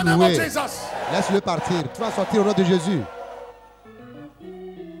out in va the name of louer. Jesus. Laisse-le partir. Tu vas sortir au nom de Jésus.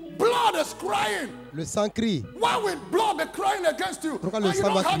 Blood is crying. Le sang crie. Why will blood be crying against you? Pourquoi And le you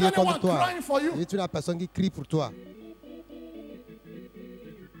sang don't va have crier contre anyone toi? crying for you. Et tu es la personne qui crie pour toi.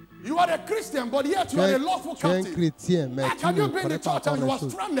 You are a Christian, but yet Tu you are es, a lawful tu es un captive. chrétien, mais How tu can ne you be in connais the pas church encore and you les are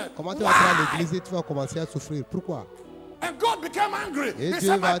choses. stranded? Comment tu vas entrer à Why? l'église et tu vas commencer à souffrir? Pourquoi? And God became angry. Et He Dieu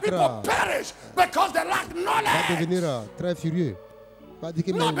said, va my être, people perish because they lack Il va knowledge. devenir très furieux. Il va dire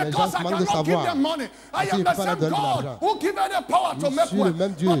que Not mes gens because I manquent de cannot give savoir. them money. I Parce qu'il am ne the peut pas leur same donner de God l'argent. who give the power to Je make suis le wealth.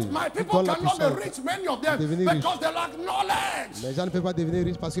 même Dieu But my qui people donne la cannot be puissance rich, many of them, de devenir because riche. they lack knowledge. Les gens ne peuvent pas devenir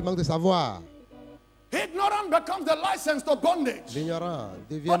riches parce qu'ils manquent de savoir. Ignorance becomes the license to bondage. L'ignorant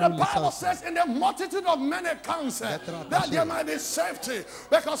devient But the une Bible licence. says in the multitude of many counsel D'être that attaché. there might be safety.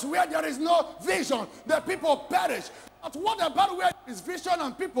 Because where there is no vision, the people perish. But what about where there is vision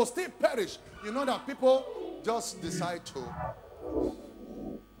and people still perish? You know that people just decide to.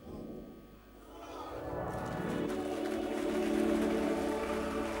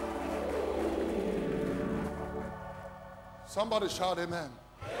 Somebody shout amen.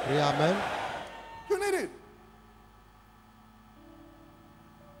 Oui, amen. You need it.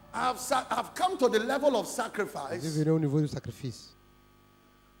 I've come to the level of Je sacrifice. suis venu au niveau du sacrifice.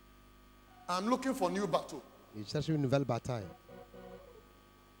 I'm looking for new battle. Il cherche une nouvelle bataille.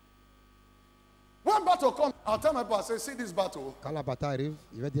 When battle comes, I'll tell my boss, I say, see this battle. Quand la bataille arrive,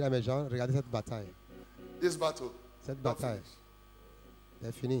 il va dire à mes gens, regardez cette bataille. This battle. Cette bataille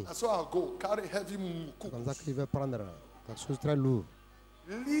est finie. And so I'll go carry heavy muku. C'est comme ça qu'il va prendre quelque chose de très lourd.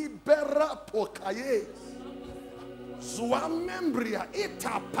 Libera pokaye. Zuamembria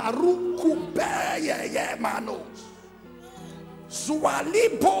itaparu kubeye ye manos.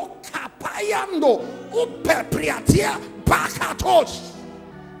 Zualibo kapayando upepriatia bakatos.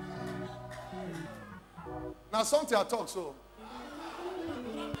 Now something I talk so.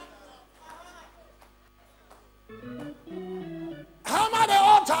 Hammer the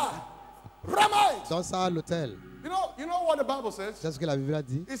altar. Ramite. Dans ça, à l'hôtel, You know what the Bible says? c'est ce que la Bible a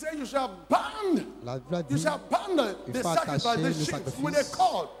dit. It says you shall bind. La Bible a You dit, shall bind il the faut sacrifice, attacher the le sheep sacrifice. with a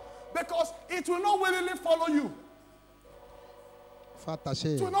cord. Because it will not willingly follow you. il faut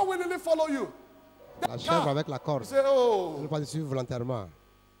attacher It will not willingly follow you. la chèvre avec la You corde. say, Tu ne oh, peux pas te suivre volontairement.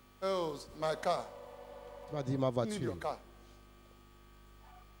 oh, my car. Tu vas dire ma Who need your voiture. car?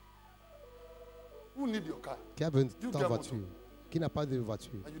 Who need your car? Qui a besoin You de ta get voiture? Qui n'a pas de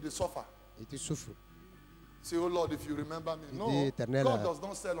voiture? And you they suffer. Et tu souffres. Say, oh Lord, if you remember me. Il No, dit, Éternel, God does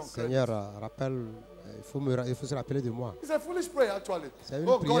not sell on Seigneur, credit. rappelle, il faut se rappeler de moi. It's a foolish prayer actually. C'est une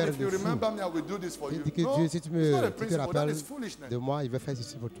Oh God, prière if you de fou. remember me, I will do this for Il you. dit que No, Dieu, si tu it's not a te principle, that rappelles is foolishness. de moi, il va faire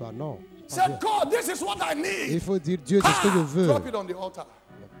ceci pour toi. Non. c'est pas Say, bien. God, this is what I Il need. faut dire, Dieu, c'est ce que je veux. Drop it on the altar.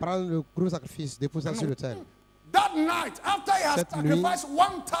 Prendre le gros sacrifice, déposer ça sur l'autel. That night, after he has Cette nuit, sacrificed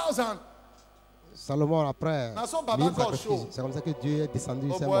 1,000, Salomon, après, Now, so Baba 1000 God sacrifices. show. C'est comme ça que Dieu est descendu,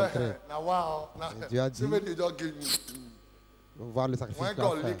 il oh s'est boy, montré. now wow, now, Et Dieu a see dit, when you just give me. pour voir le sacrifice When qu'il a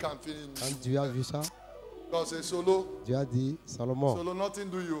God really fait. can finish. Quand Dieu a vu ça, God say, Solo, Dieu a dit, Salomon, Solo, nothing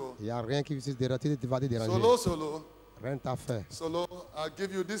do you. il n'y a rien qui va te déranger. Solo, Rien ne t'a fait. Solo, I'll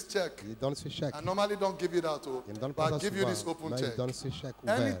give you this check. Il donne ce chèque. I normally don't give it out, Il ne donne but pas I'll ça give you this souvent, open mais il check. donne ce chèque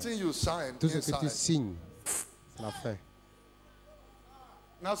ouvert. Anything you sign Tout ce que tu inside. signes, c'est la fin.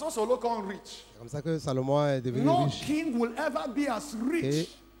 Now, so Solo can't reach. C'est comme ça que Salomon est devenu No riche. king will ever be as Et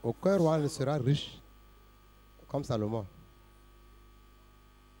rich. aucun roi ne sera riche comme Salomon.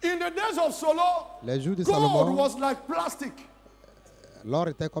 In the days of Solo, Les jours de gold Salomon, was like plastic. l'or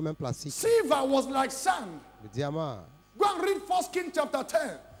était comme un plastique. Silver was like sand. Le diamant, Go and read 1 Kings chapter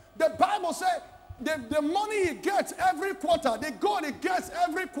 10. The Bible says the money he gets every quarter, the gold he gets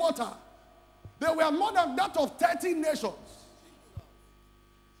every quarter, they were more than that of 30 nations.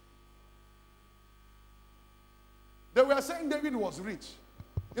 They were saying David was rich.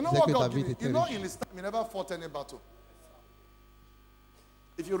 You know C'est what que God David did? était You know, riche. in his time, he never fought any battle.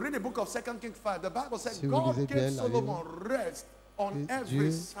 If you read the book of 2 Kings 5, the Bible says Si vous God lisez gave bien la Solomon rest on que every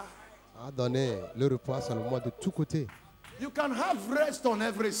Dieu side. a donné le repos à Salomon de tous côtés. You can have rest on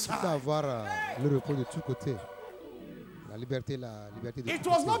every Tu peux side. avoir le repos de tous côtés. La liberté de It tous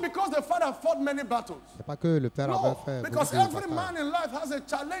was côtés. not because the father fought many battles. C'est pas que le père avait No, fait because beaucoup de every batailles. man in life has a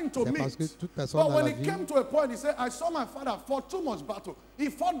challenge to C'est parce que meet. toute personne But dans when la it vie came to a point, he said, I saw my father fought too much battle. He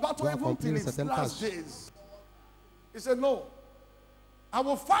fought battle doit even accomplir till une his certaine last tâche. days. He said, no, I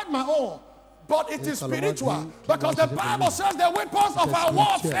will fight my own. But it Et is Salomon spiritual. dit qu'il Because va the chercher pour Bible lui. says the weapons of C'est our spirituel.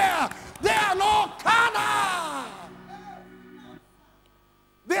 warfare, they are not carnal.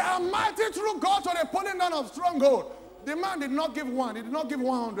 They are mighty through God to the pulling down of stronghold. The man did not give one. He did not give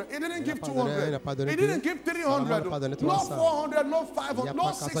 100. He didn't give pas donné, il n'a 200. pas donné He didn't deux. give Salomon 300. n'a pas donné No 300. 400, no Il 500, n'y a no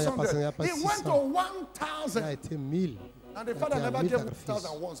pas 400, il n'y a pas 600. pas He went 600. to Il a 1,000. été 1000. And the Il a father été à never 1000 gave sacrifices.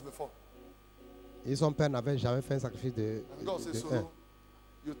 1,000 once before. Et son père n'avait jamais fait un sacrifice de And God said, un. so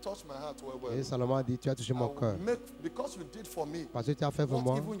you touched my heart well, well. Et Salomon a dit, tu as touché I mon will cœur. because you did for me Parce que tu as fait pour what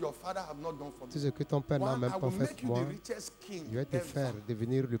moi even your father have not done for tout me. ce que ton père n'a One, même I pas will fait make pour you moi. the richest king Je vais te ever. faire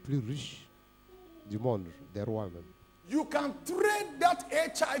devenir le plus riche du monde, des rois même. You can trade that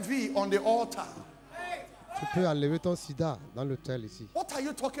HIV on the altar. Tu peux enlever ton sida dans l'hôtel ici. What are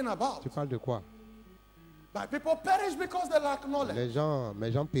you talking about? Tu parles de quoi? My people perish because they lack knowledge.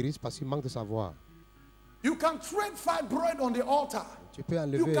 Mes gens périssent parce qu'ils manquent de savoir. You can trade fibroid on the altar. Tu peux You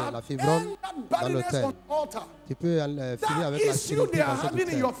enlever can la fibrome end that dans barrenness l'hôtel. on the altar. Tu peux finir That avec la issue stérilité they are dans cet having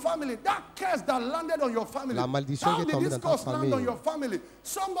in your hôtel. family, that curse that landed on your family, La malédiction how qui est did tombée this dans ta curse land on famille. your family?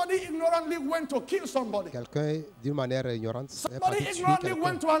 Somebody ignorantly went to kill somebody. Quelqu'un, d'une manière ignorante, est Somebody parti tuer ignorantly quelqu'un.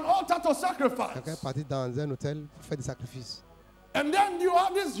 went to an altar to sacrifice. Quelqu'un est parti dans un hôtel pour faire des sacrifices. And then you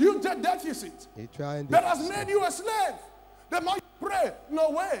have this huge deficit Et tu as un that has déficit. made you a slave. The more you pray,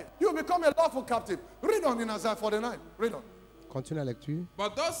 no way. You become a lawful captive. Read on in Isaiah 49. Read on. Continue la lecture.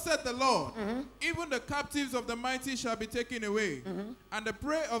 But thus said the Lord, even the captives of the mighty shall be taken away, and the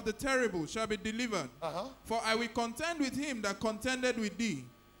prey of the terrible shall be delivered. For I will contend with him that contended with thee,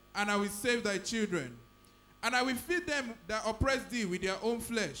 and I will save thy children. And I will feed them that oppress thee with their own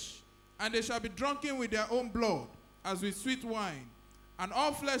flesh, and they shall be drunken with their own blood, as with sweet wine. And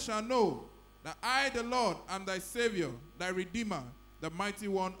all flesh shall know that I, the Lord, am thy Savior, thy Redeemer, the mighty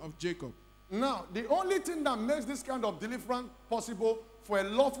one of Jacob. Now, the only thing that makes this kind of deliverance possible for a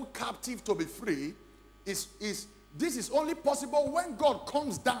lawful captive to be free is this is only possible when God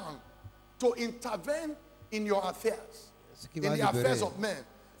comes down to intervene in your affairs, Ce qui in va the affairs libérer of men.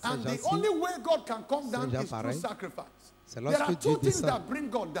 ces And the gens-ci, only way God can come ces down gens is through pareils, sacrifice. c'est There are lorsque two Dieu things descend. that bring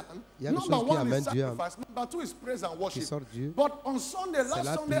God down. Il y a deux Number choses qui one is amènent Dieu sacrifice. Number two is praise and worship. sort Dieu. But on Sunday, last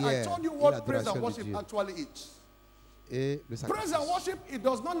la Sunday, I prière told you et what praise l'adoration and de worship Dieu. actually is. Et le Praise sacrifice. and worship, it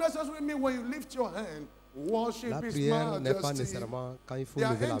does not necessarily mean when you lift your hand, worship La His prière n'est pas majesty. nécessairement quand il faut There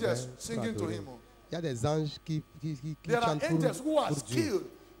are lever la main angels pour singing to adorer. Him. Il y a des anges qui There are chantent angels who are pour Dieu. skilled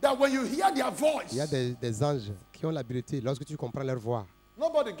that when you hear their voice, Il y a des anges qui ont l'habilité, lorsque tu comprends leur voix,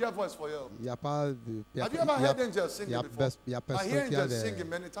 nobody get voice for you. il n'y a pas de... Have you ever heard angels singing before? Il y a I personne hear qui a angels singing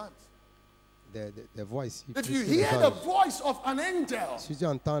many times. des voix ici. If plus you que des hear the anges. voice of an angel, Si tu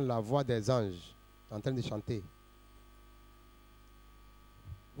entends la voix des anges en train de chanter,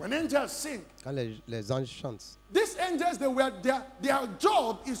 when angels sing, quand les anges chantent, these angels, their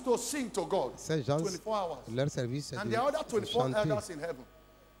job is to sing to God ces gens, 24 hours. leur service c'est And de there are other 24 chanter elders in heaven.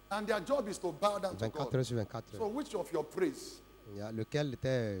 And their job is to bow down to 24 God. heures sur 24 So heures. which of your praise? Il y a lequel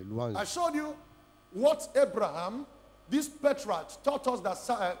était louange. I showed you what Abraham, this patriarch, taught us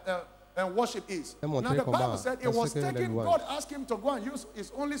that and worship is. J'ai Now montré the Bible comment said it dans ce was que les taken, louanges. God asked him to go and use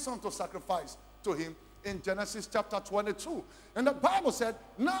his only son to sacrifice to him in Genesis chapter 22. And the Bible said,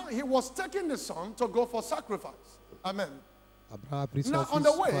 now he was taking the son to go for sacrifice. Amen. Abraham a pris son Now fils on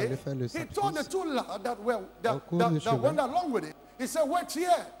the pour aller way, faire le he told the sacrifice. two lads that were En cours de that went chemin, along with it. He said, wait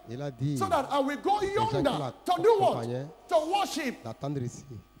here, Il a dit, so that I will go gens qui yonder to do what? l'accompagnaient, To worship. d'attendre ici,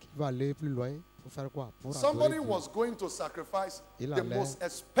 qui va aller plus loin pour faire quoi? Pour Somebody adorer Dieu, was going to sacrifice Il the allait most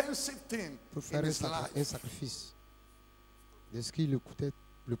expensive thing pour in faire his un life. sacrifice de ce qui lui coûtait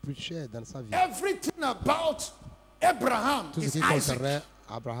le plus cher dans sa vie. Everything about Abraham Tout ce is qui Isaac. concernait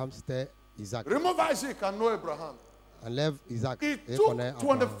Abraham, c'était Isaac. Remove Isaac and know Abraham. Enlève Isaac It et took connaît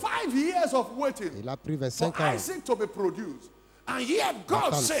Abraham. 25 years of waiting Il a pris for 25 ans Isaac to be produced. And yet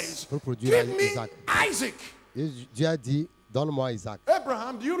God d'attente says, pour produire give me Isaac. Isaac. Et Dieu a dit, donne-moi Isaac.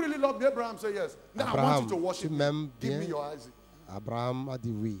 Abraham, do you really love me? Abraham said yes. Now I want Abraham, you to tu worship me. m'aimes Give me bien? your Isaac. Abraham a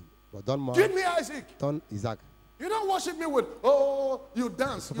dit oui. Bon, donne-moi Give me Isaac. ton Isaac. You don't worship me with, oh, you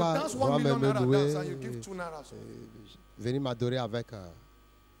dance. You Pas dance 1 vraiment million me naira louer, dance and you give 2 naira. Venir m'adorer avec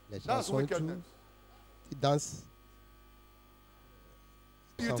les That's chansons et tout. wickedness. Tu danses.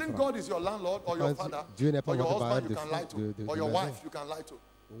 You Sans think francs. God is your landlord or your Quand father Dieu n'est pas or your votre husband you bailleur can lie to de or your maison. wife you can lie to.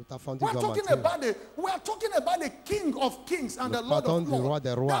 Ou ta femme, tu We're dois talking mentir. about the King of Kings and the Le Lord patron of du roi Lords.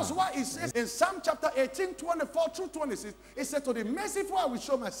 des rois. That's why it says in Psalm chapter 18, 24 through 26, it said, to the merciful I will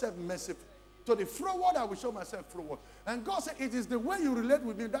show myself merciful. To the froward I will show myself froward. And God said, it is the way you relate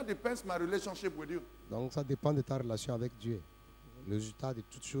with me that depends my relationship with you. Donc ça dépend de ta relation avec Dieu. Le résultat de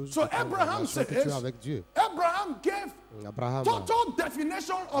toutes choses So dépend de la Abraham relation que tu as avec Dieu. Abraham gave Abraham total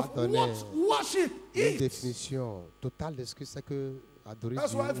definition of a donné what worship une is. définition totale de ce que c'est que adorer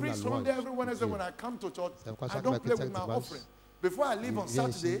That's Dieu why ou every la louange. Sunday, every Wednesday, Dieu. when I come to church, C'est pourquoi I chaque don't play mercredi, with my dimanche, offering. Before I leave on viens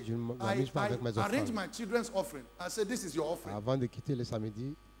ici, Saturday, je ne m'amuse pas avec mes I arrange offrandes. my children's offering. I say, this is your offering. Avant de quitter le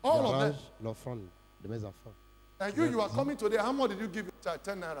samedi, All of j'arrange l'offrande de mes enfants. And you are coming today. How much did you give your child?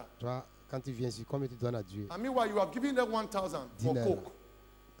 10 naira. Toi, quand tu viens ici, combien tu donnes à Dieu? And meanwhile, you have given them 1,000 for 10 Coke.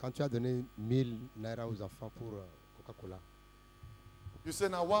 Quand tu as donné 1000 naira aux enfants pour Coca-Cola, You say,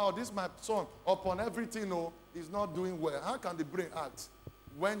 now, wow, this my son, upon everything, oh, is not doing well. How can the brain act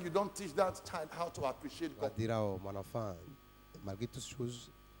when you don't teach that child how to appreciate tu vas God? dire, oh, mon enfant, malgré toutes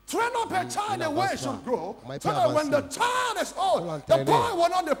choses, Train up a child the way it avance pas. should grow. Mais So il peut that when the avancer. child is old, Faut the l'entraîner boy will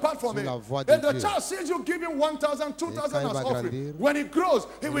not depart from sur it. la voie If de the Dieu. child sees you giving 1,000, 2,000 quand il as va offering, grandir, when he grows,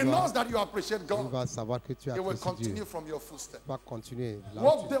 he will va- know that you appreciate il God. va savoir que tu He will apprécies Dieu. continue from your footsteps. Tu vas continuer. Là où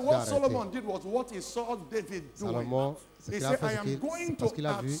What, tu the, dois what arrêter. Solomon did was what he saw David doing. Salomon, ce He qu'il a said, fait, I c'est am qu'il- going c'est parce to qu'il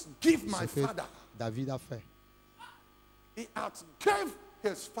a vu give my ce que father. David a fait. He outgave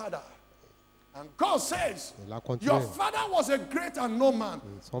his father. And God says, Il a continué. your father was a great and no man,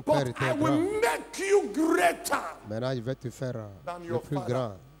 Son père but était I will grand. make you greater Maintenant, il va te faire than le your plus father.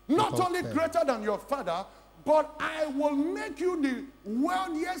 grand. que Not ton only père. greater than your father, but I will make you the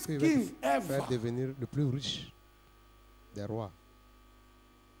wealthiest Il va king te ever. faire devenir le plus riche des rois.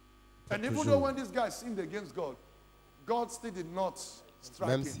 And even though toujours. when this guy sinned against God, God still did not strike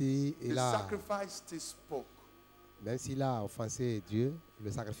Même him. si The il a- sacrifice still spoke. Même s'il a offensé Dieu,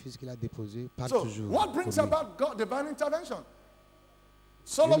 le sacrifice qu'il a déposé parle So, toujours. what brings pour lui. about God divine intervention?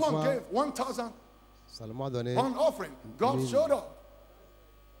 Solomon fois- gave 1,000 Salomon a donné on offering. God mille. showed up.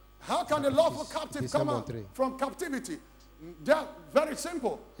 How can the lawful Sacrifice. captive Il s'est come out montré. from captivity? That very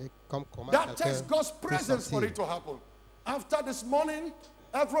simple. et comme comment That quelqu'un takes God's peut presence for sortir. it to happen. After this morning,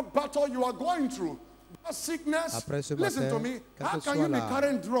 every battle you are going through, that sickness, Après ce listen to matin, me, quelle how que can soit you be la-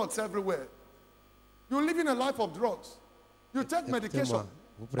 carrying drugs everywhere? You're living a life of drugs. You take medication Écoutez-moi,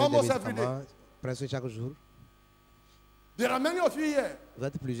 vous prenez almost des every day. médicaments presque chaque jour. There are many of you here. Vous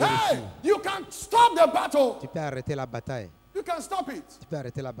êtes plusieurs Hey, ici. you can stop the battle. Tu peux arrêter la bataille. You can stop it. Tu peux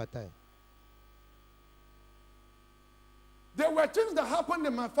arrêter la bataille. There were things that happened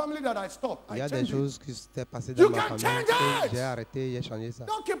in my family that I stopped. Il y I a des changed it. choses qui s'étaient passées You dans ma can famille change que it. j'ai arrêté, j'ai changé ça.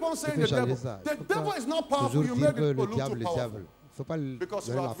 Don't keep on Tu saying peux the changer devil. ça. The Il faut devil pas is not powerful. toujours You dire made que it le pollute diable, too le powerful. diable. Il ne faut pas lui Because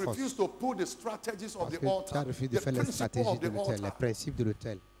you donner la have force. refused to pull the strategies of Parce the que tu as altar, refusé the de faire les principle stratégies of de the l'autel, les altar. principes de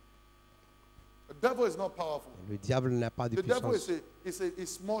l'autel. The devil is not powerful. Le diable n'a pas de The devil puissance. is a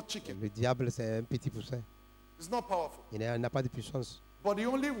small chicken. Le diable, c'est un petit poussin. It's not powerful. Il n'a pas de puissance. But he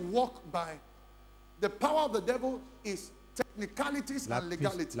only walk by. The power of the devil is technicalities La, and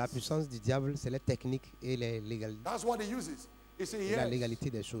legalities. la puissance du diable, c'est les techniques et les légalités, That's what he uses. He said, la yes, légalité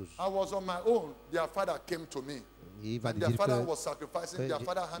des choses. I was on my own. Their father came to me. Il va And their dire father que was sacrificing. que Their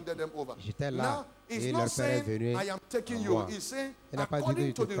father handed them over. j'étais là Now, he's et not leur père est saying, venu I am taking à you. moi. He's saying, Il n'a pas dit according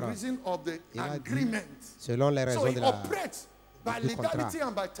que to je te the prends. reason of the Il a dit, agreement. selon les So raisons he de la, operates by du legality contrat.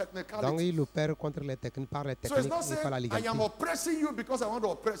 and by Donc technicality. il opère contre les techniques, par les So it's techniques not et par la saying, I légalité. am oppressing you because I want to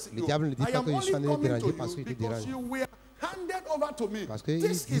oppress Le you. diable ne dit I pas am que je suis only en train de coming to déranger parce you qu'il te because dérange. you were handed over to me. Parce qu'il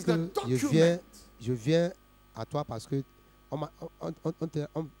This dit is the que document. je viens à toi parce que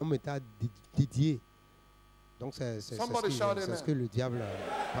on m'était dédié. Donc c'est Somebody shout amen. ce que le diable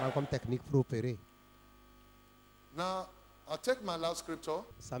prend comme technique pour opérer. Now, I'll take my last scripture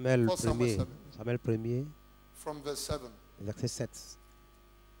Samuel For Samuel 1er, 7. Samuel 1er, from verse 7. verset 7.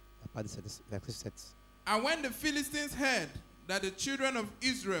 Il n'y a pas de verset 7. And when the Philistines heard that the children of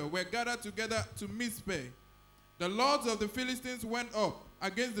Israel were gathered together to Mizpeh, the lords of the Philistines went up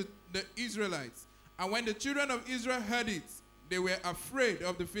against the Israelites. And when the children of Israel heard it, they were afraid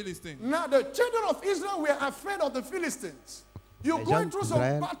of the Philistines. Now, the children of Israel were afraid of the Philistines. You're Les going gens through some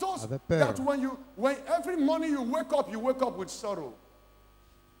d'Israël battles avaient peur. that when every morning you wake up with sorrow.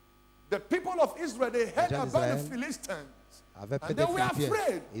 The people of Israel, they heard gens about the d'Israël Philistines. Avaient peur And des they were Philistins.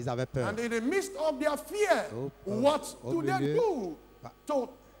 afraid. Ils avaient peur. And in the midst of their fear, what do they milieu- do Bah. to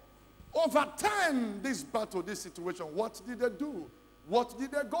overturn this battle, this situation? What did they do? What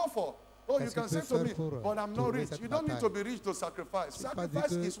did they go for? Oh, you Qu'est-ce can qu'ils say peuvent to faire me, pour, but I'm not tourner rich. cette You don't need to bataille? be rich to sacrifice. C'est pas dire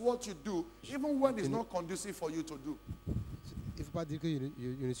Sacrifice que- is what you do, even when it's que- not conducive for you to do. Il ne faut pas dire que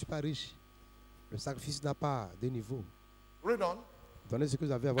je ne suis pas riche. Le sacrifice n'a pas de niveau. Read on. Donnez ce que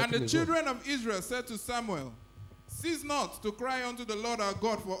vous avez à And votre the niveau. children of Israel said to Samuel, cease not to cry unto the Lord our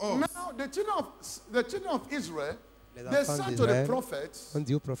God for us. Now, the children of Israel, Les they enfants said to the d'Israël prophets, ont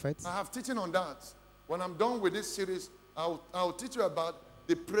dit au prophète, I have teaching on that. When I'm done with this series, I'll teach you about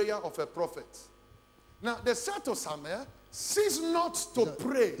the prayer of a prophet. Now, they said to Samuel, cease not to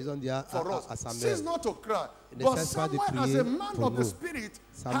pray ils ont dit à for us. Samuel, Cease not to cry. ne But cesse pas de Samuel, as prier a man pour of the nous. Spirit,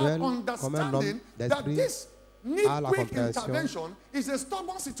 Samuel, had comme un homme understanding that d'esprit, this need a la quick compréhension intervention is a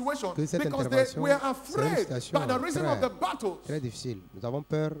stubborn situation que cette because they intervention, were c'est une afraid situation by the reason of the battle. très difficile. Nous avons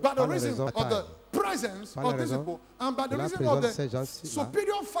peur By the par la reason raison of the bataille, presence Par la of these raison people and by the de la reason of présence de ces the gens-ci là.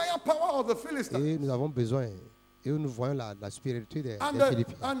 superior firepower of the Philistines. Et nous avons besoin, et nous voyons la supériorité des And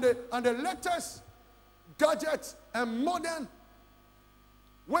Philippiens. the latest gadgets and modern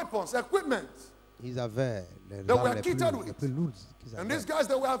weapons, equipment. Ils avaient les They were armes kitted les with. plus lourdes qu'ils And avaient. these guys,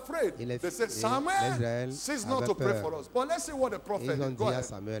 they were afraid. Et les- They said, et Samuel, l'Israël cease not avait to pray peur. for us. But let's see what the Et prophet ils ont did. Go dit à ahead.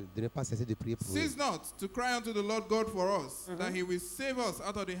 Samuel de ne pas cesser de prier pour eux. Cease not to cry unto the Lord God for us, that he will save us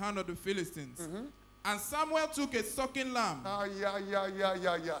out of the hand of the Philistines. And Samuel took a sucking lamb.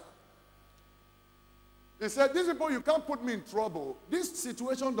 Yeah. He said, these people, you can't put me in trouble. This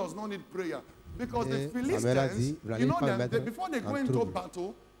situation does not need prayer. Because the Et Samuel a Philistines, dit, vous you n'allez know pas me them, mettre before they go en into trouble.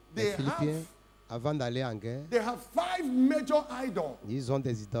 battle, Les they Philippiens, avant d'aller en guerre, have 5 major idols. ils ont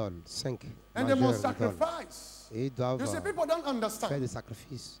des idoles, 5 And they must majeures idoles. sacrifice. Et ils doivent You see, people don't faire understand. des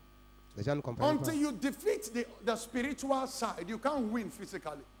sacrifices. Les gens ne comprennent pas. Until you defeat the spiritual side, you can't win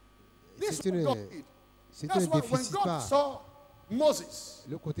physically. This Si tu is ne, what God did. si tu That's ne why when déficis God pas saw Moses,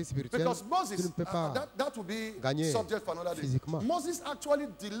 le côté spirituel, because tu Moses, ne peux pas that will be gagner subject for another day. physiquement. Moses actually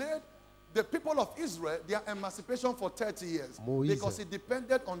delayed the people of Israel their emancipation for 30 years Moïse. because it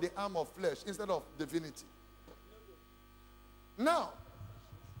depended on the arm of flesh instead of divinity. Now,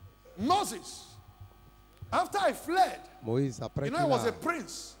 Moses, after I fled, Moïse, après you know, qu'il he was a- a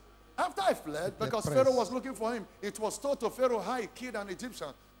prince. After I fled, C'était because prince. Pharaoh was looking for him, it was told to Pharaoh how he killed an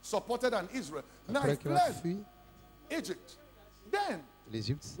Egyptian, supported an Israel. Now he après qu'il a fled fui Egypt. Then,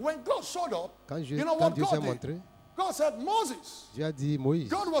 l'Égypte, when God showed up, quand you know quand what Dieu s'est God did? montré, God said, Moses. Dieu a dit Moïse,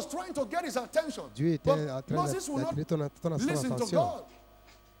 God was trying to get his attention. Dieu était en But train Moses will not d'attirer ton listen to attention. God.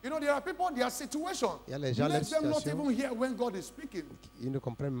 You know, there are people, their situation Il y a les gens, makes leur them not situation. even hear when God is speaking. Ils ne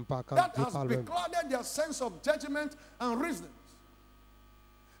comprennent même pas quand That Dieu has parle même. beclouded their sense of judgment and reasoning.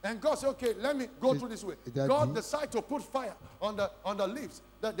 And God said, okay, let me go through this way. it a God dit- decided to put fire on the leaves.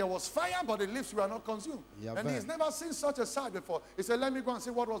 That there was fire, but the leaves were not consumed. Yeah, and man. he's never seen such a sight before. He said, let me go and see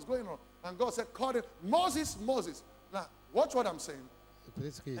what was going on. And God said, call him Moses, Moses. Now, watch what I'm saying.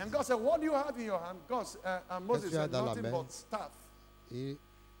 Écoutez ce qu'il And dit. God said, what do you have in your hand? God, and Moses tu as said, dans la nothing main? but staff. Et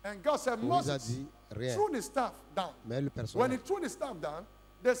And God said, Moïse a Moses, dit rien. threw the staff down. Mais le When he personnage. threw the staff down,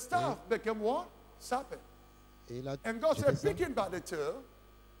 the staff became what? Serpent. Et il a And God jeté said, ça. pick it by the tail.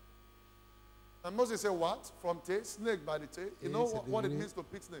 And Moses said, what? From tail? Snake by the tail. You Et know c'est what it devenu means to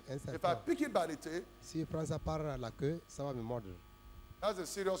pick snake? un If I serpent. pick it by the tail, Si je prends ça par la queue, ça va me mordre. that's a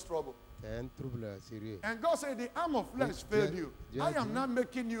serious trouble. C'est un trouble sérieux. And God said, the arm of flesh Dieu- failed you. Dieu I a am dit-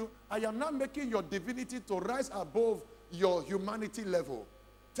 not making your divinity to rise above your humanity level.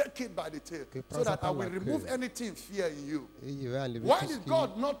 Take it by the tail Que so prends ça that I par will la remove queue. anything fear in you. Et je vais enlever Why tout ce did qui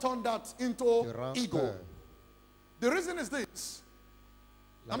God not turn that into te rend ego? peur. The reason is this.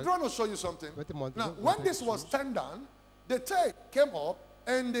 La I'm rais- trying to show you something. Je vais te montrer- Now, je vais when montrer this quelque was chose. turned down, the tail came up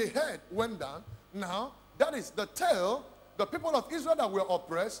and the head went down. Now, that is the tail. The people of Israel that were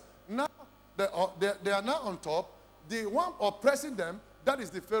oppressed, now they are now on top. The one oppressing them, that is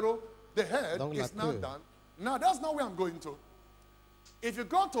the Pharaoh, the head Donc, la is now queue. down. Now, that's not where I'm going to. If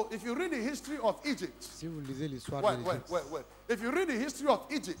you read the history of Egypt, Si vous lisez l'histoire wait. d'Égypte, If you read the history of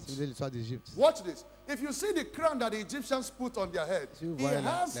Egypt, si vous lisez l'histoire d'Égypte, watch this. If you see the crown that the Egyptians put on their head, Si vous he voyez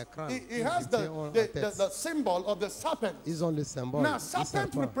has, la crown he qu'ils has tiennent en tête. the symbol of the serpent. ils ont le symbole Now, du serpent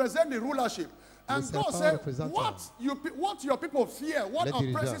serpent. represent the rulership. And God serpent said, représente what your people fear, what Les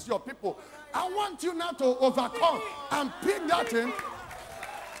dirigeants. oppresses your people, I want you now to overcome and pick that in.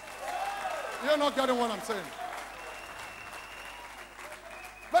 You're not getting what I'm saying.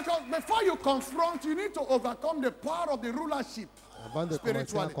 Because before you confront, you need to overcome the power of the rulership. Avant de commencer à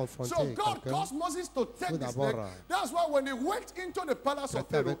Spiritually. confronter So God quelqu'un, caused Moses to take faut this d'abord, snake. That's why when he went into the palace of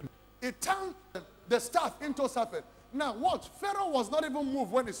traiter Pharaoh, avec lui. he turned the staff into serpent. Now watch, Pharaoh was not even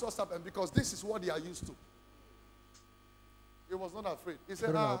moved when he saw serpent because this is what they are used to. He was not afraid. He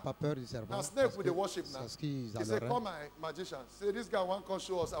said, Pharaon n'avait pas peur du serpent. now snake parce with que the worship now. c'est ce qu'ils He said, adoraient. come my magicians. Say, this guy won't come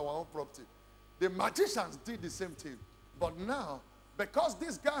show us our own property. The magicians did the same thing. But now, because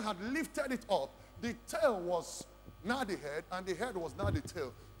this guy had lifted it up, the tail was now the head, and the head was now the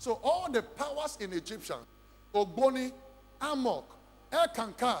tail. So all the powers in Egyptian, Ogboni, Amok,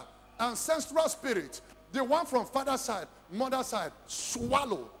 Elkanka, ancestral spirit, the one from father's side, mother's side,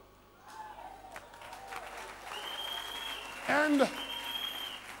 swallowed. And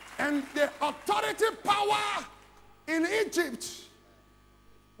the authority power in Egypt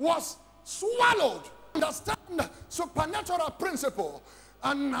was swallowed. Understand supernatural principle.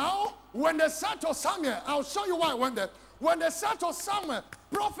 And now, when they said to Samuel, I'll show you why I went there. When they said to Samuel,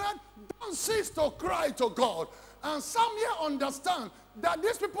 prophet, don't cease to cry to God. And Samuel understand that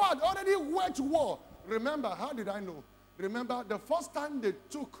these people had already waged war. Remember, how did I know? Remember, the first time they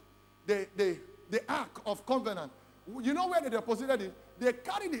took the Ark of Covenant, you know where they deposited it? They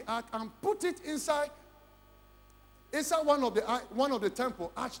carried the Ark and put it inside one of the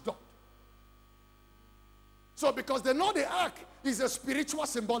temple, Archdom. So because they know the ark is a spiritual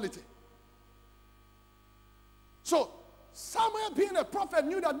symbolicity. So Samuel, being a prophet,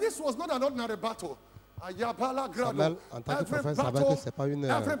 knew that this was not an ordinary battle. Samuel, en tant que prophète, savait que c'est pas une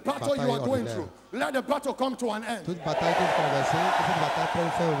Every battle bataille you are going ordinaire. through, let the battle come to an end. Toute bataille que vous traversez, que cette bataille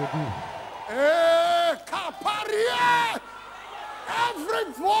prenne fin aujourd'hui. Every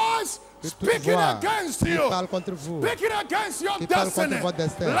voice Que toute speaking voix against qui you, parle contre vous, speaking against your qui parle destiny, contre votre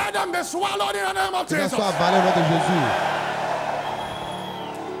destin, let them be swallowed in the name of que ça Jesus. soit avalé au nom de Jésus.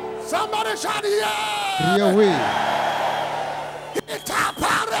 Somebody shout yeah! Criez oui.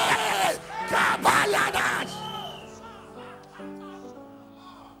 Itapare, Kabaladas.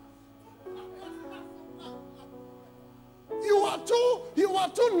 You are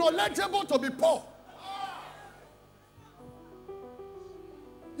too knowledgeable to be poor.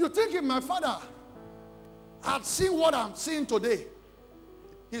 You think if my father had seen what I'm seeing today,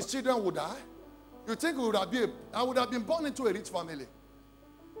 his children would die? You think I would have been born into a rich family?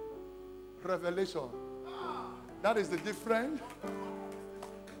 Revelation. That is the difference.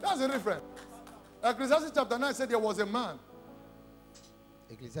 That's the difference. Ecclesiastes chapter 9 said there was a man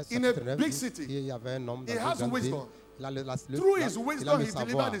in a big city. He has wisdom. Through his wisdom, he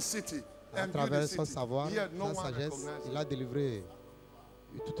delivered the city. À travers son savoir, sa sagesse, il a délivré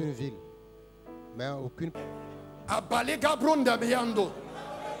toute une ville. Mais aucune. Abaliga brunda biando.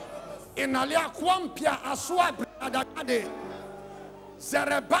 Inalia kwampia aswa bradagade.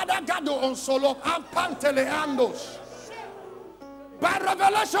 Zerebada gado on solo ampanteleandos. By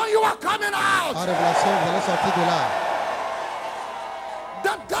revelation, you are coming out. Par révélation, vous allez sortir de là.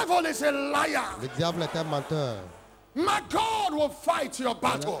 The devil is a liar. Le diable est un menteur. My God will fight your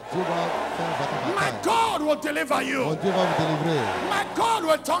battle. Dieu va faire votre My bataille. God will deliver Mon you. Dieu va vous délivrer. My God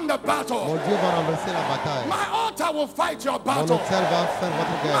will turn the Mon battle. Dieu va renverser la bataille. My altar will fight your Mon battle. hôtel va faire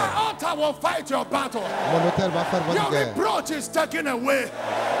votre My guerre. altar will fight your battle. Mon hôtel va faire votre Your guerre. reproach is taken away.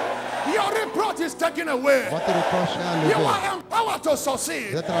 Your reproach is taken away. Votre reproche est You enlevé. are empowered to Vous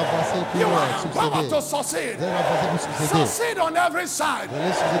succeed. êtes renforcé You pour are empowered to succéder. succeed. Vous êtes renforcé pour succéder. Succeed on every side. Vous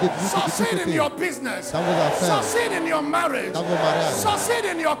allez succéder de tous Succeed in côtés. your business. Dans vos affaires. Succeed in your marriage. Dans vos mariages. Succeed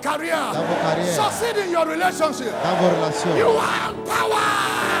in your career. Dans vos carrières. Succeed in your relationship. Dans vos relations. You are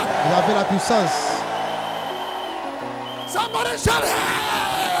empowered. Vous avez la puissance. Somebody shout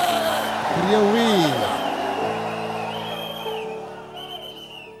hey! Criez oui.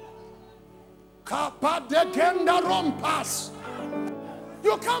 Kapadekenda rompas.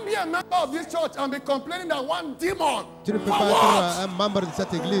 You can't be a member of this church and be complaining that one demon. Tu ne peux For pas what? être un membre de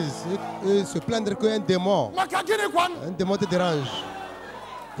cette église et se plaindre qu'un démon, Makagirikwan, un démon te dérange.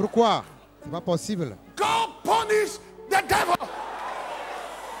 Pourquoi? C'est pas possible. God punish the devil.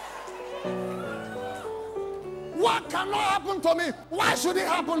 What cannot happen to me? Why should it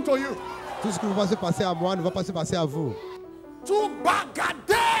happen to you? Tout ce qui va se passer à moi ne va pas se passer à vous. To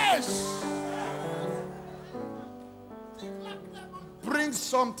Bangladesh. Bring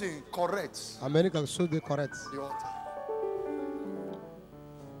something correct. Amenez quelque chose de correct. The altar.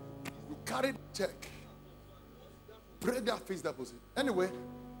 You carry the check. Pray that fixed deposit. Anyway,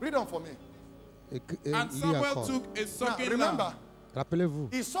 read on for me. Et And lis Samuel encore. took a Now, sucking remember, lamb. Rappelez-vous,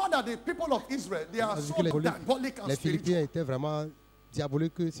 he saw that the people of Israel, they are vu so que diabolic and les spiritual. Philippiens étaient vraiment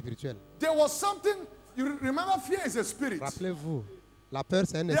diaboliques et spirituels. There was something, you remember, fear is a spirit. Rappelez-vous, la peur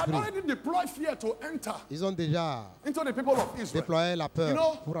c'est un They had esprit. already deployed fear to enter Ils ont déjà into the people of Israel. déployé la peur You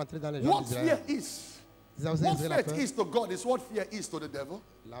know, pour entrer dans les gens what fear d'Israël. is, Vous savez what ce que la faith peur? is to God is what fear is to the devil.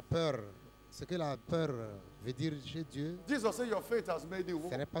 La peur, ce que la peur veut dire chez Dieu, Jesus said, your faith has made you.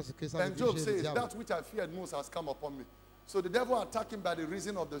 ce n'est pas ce que ça veut And dire Job chez le says, diable. that which I feared most has come upon me. So the devil attacked him by the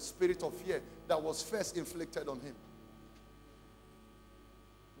reason of the spirit of fear that was first inflicted on him.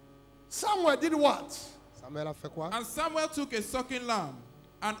 Samuel did what? Samuel a fait quoi? And Samuel took a sucking lamb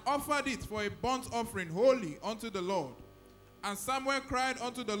and offered it for a burnt offering wholly unto the Lord. And Samuel cried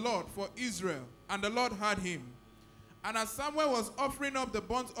unto the Lord for Israel, and the Lord heard him. And as Samuel was offering up the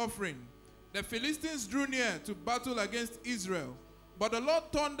burnt offering, the Philistines drew near to battle against Israel. But the Lord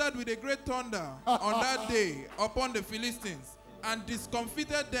thundered with a great thunder on that day upon the Philistines, and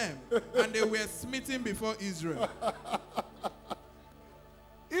discomfited them, and they were smitten before Israel.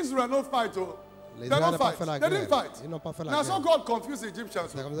 Israel no fight. Oh. Les They Israéliens don't n'ont pas fight. fait la They guerre. didn't fight. Ils n'ont pas fait la Now so guerre. God confused the Egyptians.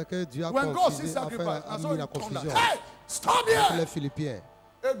 C'est comme ça que Dieu a When God sees confusé, sacrifice, a and so mis he la thundered. confusion. Hey, stop Les here! Philippiens,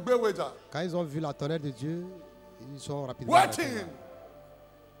 Egbeweja. quand ils ont vu la tonnerre de Dieu, ils sont rapidement Waiting. arrêtés.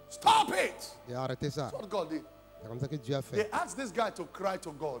 Stop it! Ils ont arrêté ça. That's what God did. C'est comme ça que Dieu a They fait. asked this guy to cry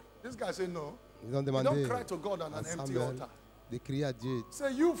to God. This guy said no. Ils ont You demandé don't cry to God on à an empty Samuel altar. de crier à Dieu.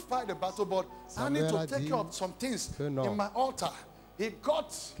 Say you fight the battle, but I need Samuel to a take dit care of some things que non. in my altar. he got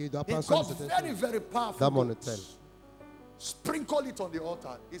qu'il doit prendre soin de certaines very, choses very powerful dans mon goats. hôtel. Sprinkle it on the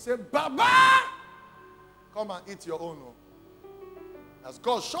altar. He said, Baba, come and eat your own. As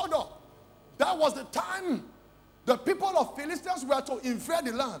God showed up, that was the time the people of Philistines were to invade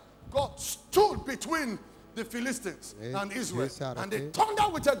the land. God stood between the Philistines and Israel. And they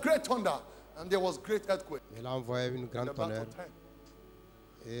thundered with a great thunder. And there was great earthquake. Il a envoyé une The grande battle tonnerre turned.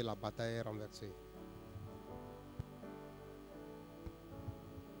 et la bataille est renversée.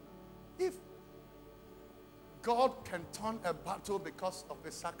 If God can turn a battle because of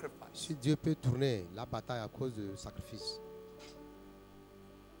a sacrifice, Si Dieu peut tourner la bataille à cause du sacrifice,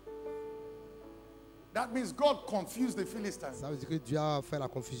 that means God confused the Philistines. ça veut dire que Dieu a fait la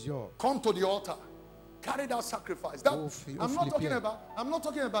confusion. Come to the altar. Carry that sacrifice. That, Oh, I'm not talking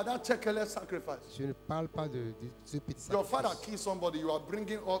Philippiens. about that checkele sacrifice. Je ne parle pas de ce petit Your father sacrifice. killed somebody, you are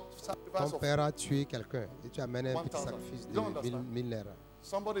bringing up sacrifice Ton of père a tué quelqu'un et tu amènes un petit 1,000. sacrifice You don't de understand. 1000 naira.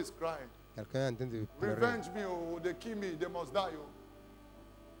 somebody is crying. Quelqu'un est en train de pleurer. Revenge me, oh, they kill me, they must die. Oh.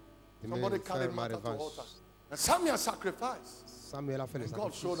 De Somebody me carried faire ma matter to revanche. altar. And Samuel sacrificed. Samuel a fait le And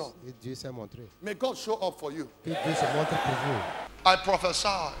God sacrifice showed up. et Dieu s'est montré. May God show up for you. Que Dieu se montre pour vous. I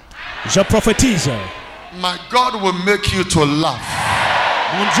prophesy. Je prophétise. My God will make you to laugh.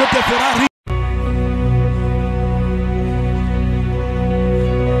 Mon Dieu te fera rire.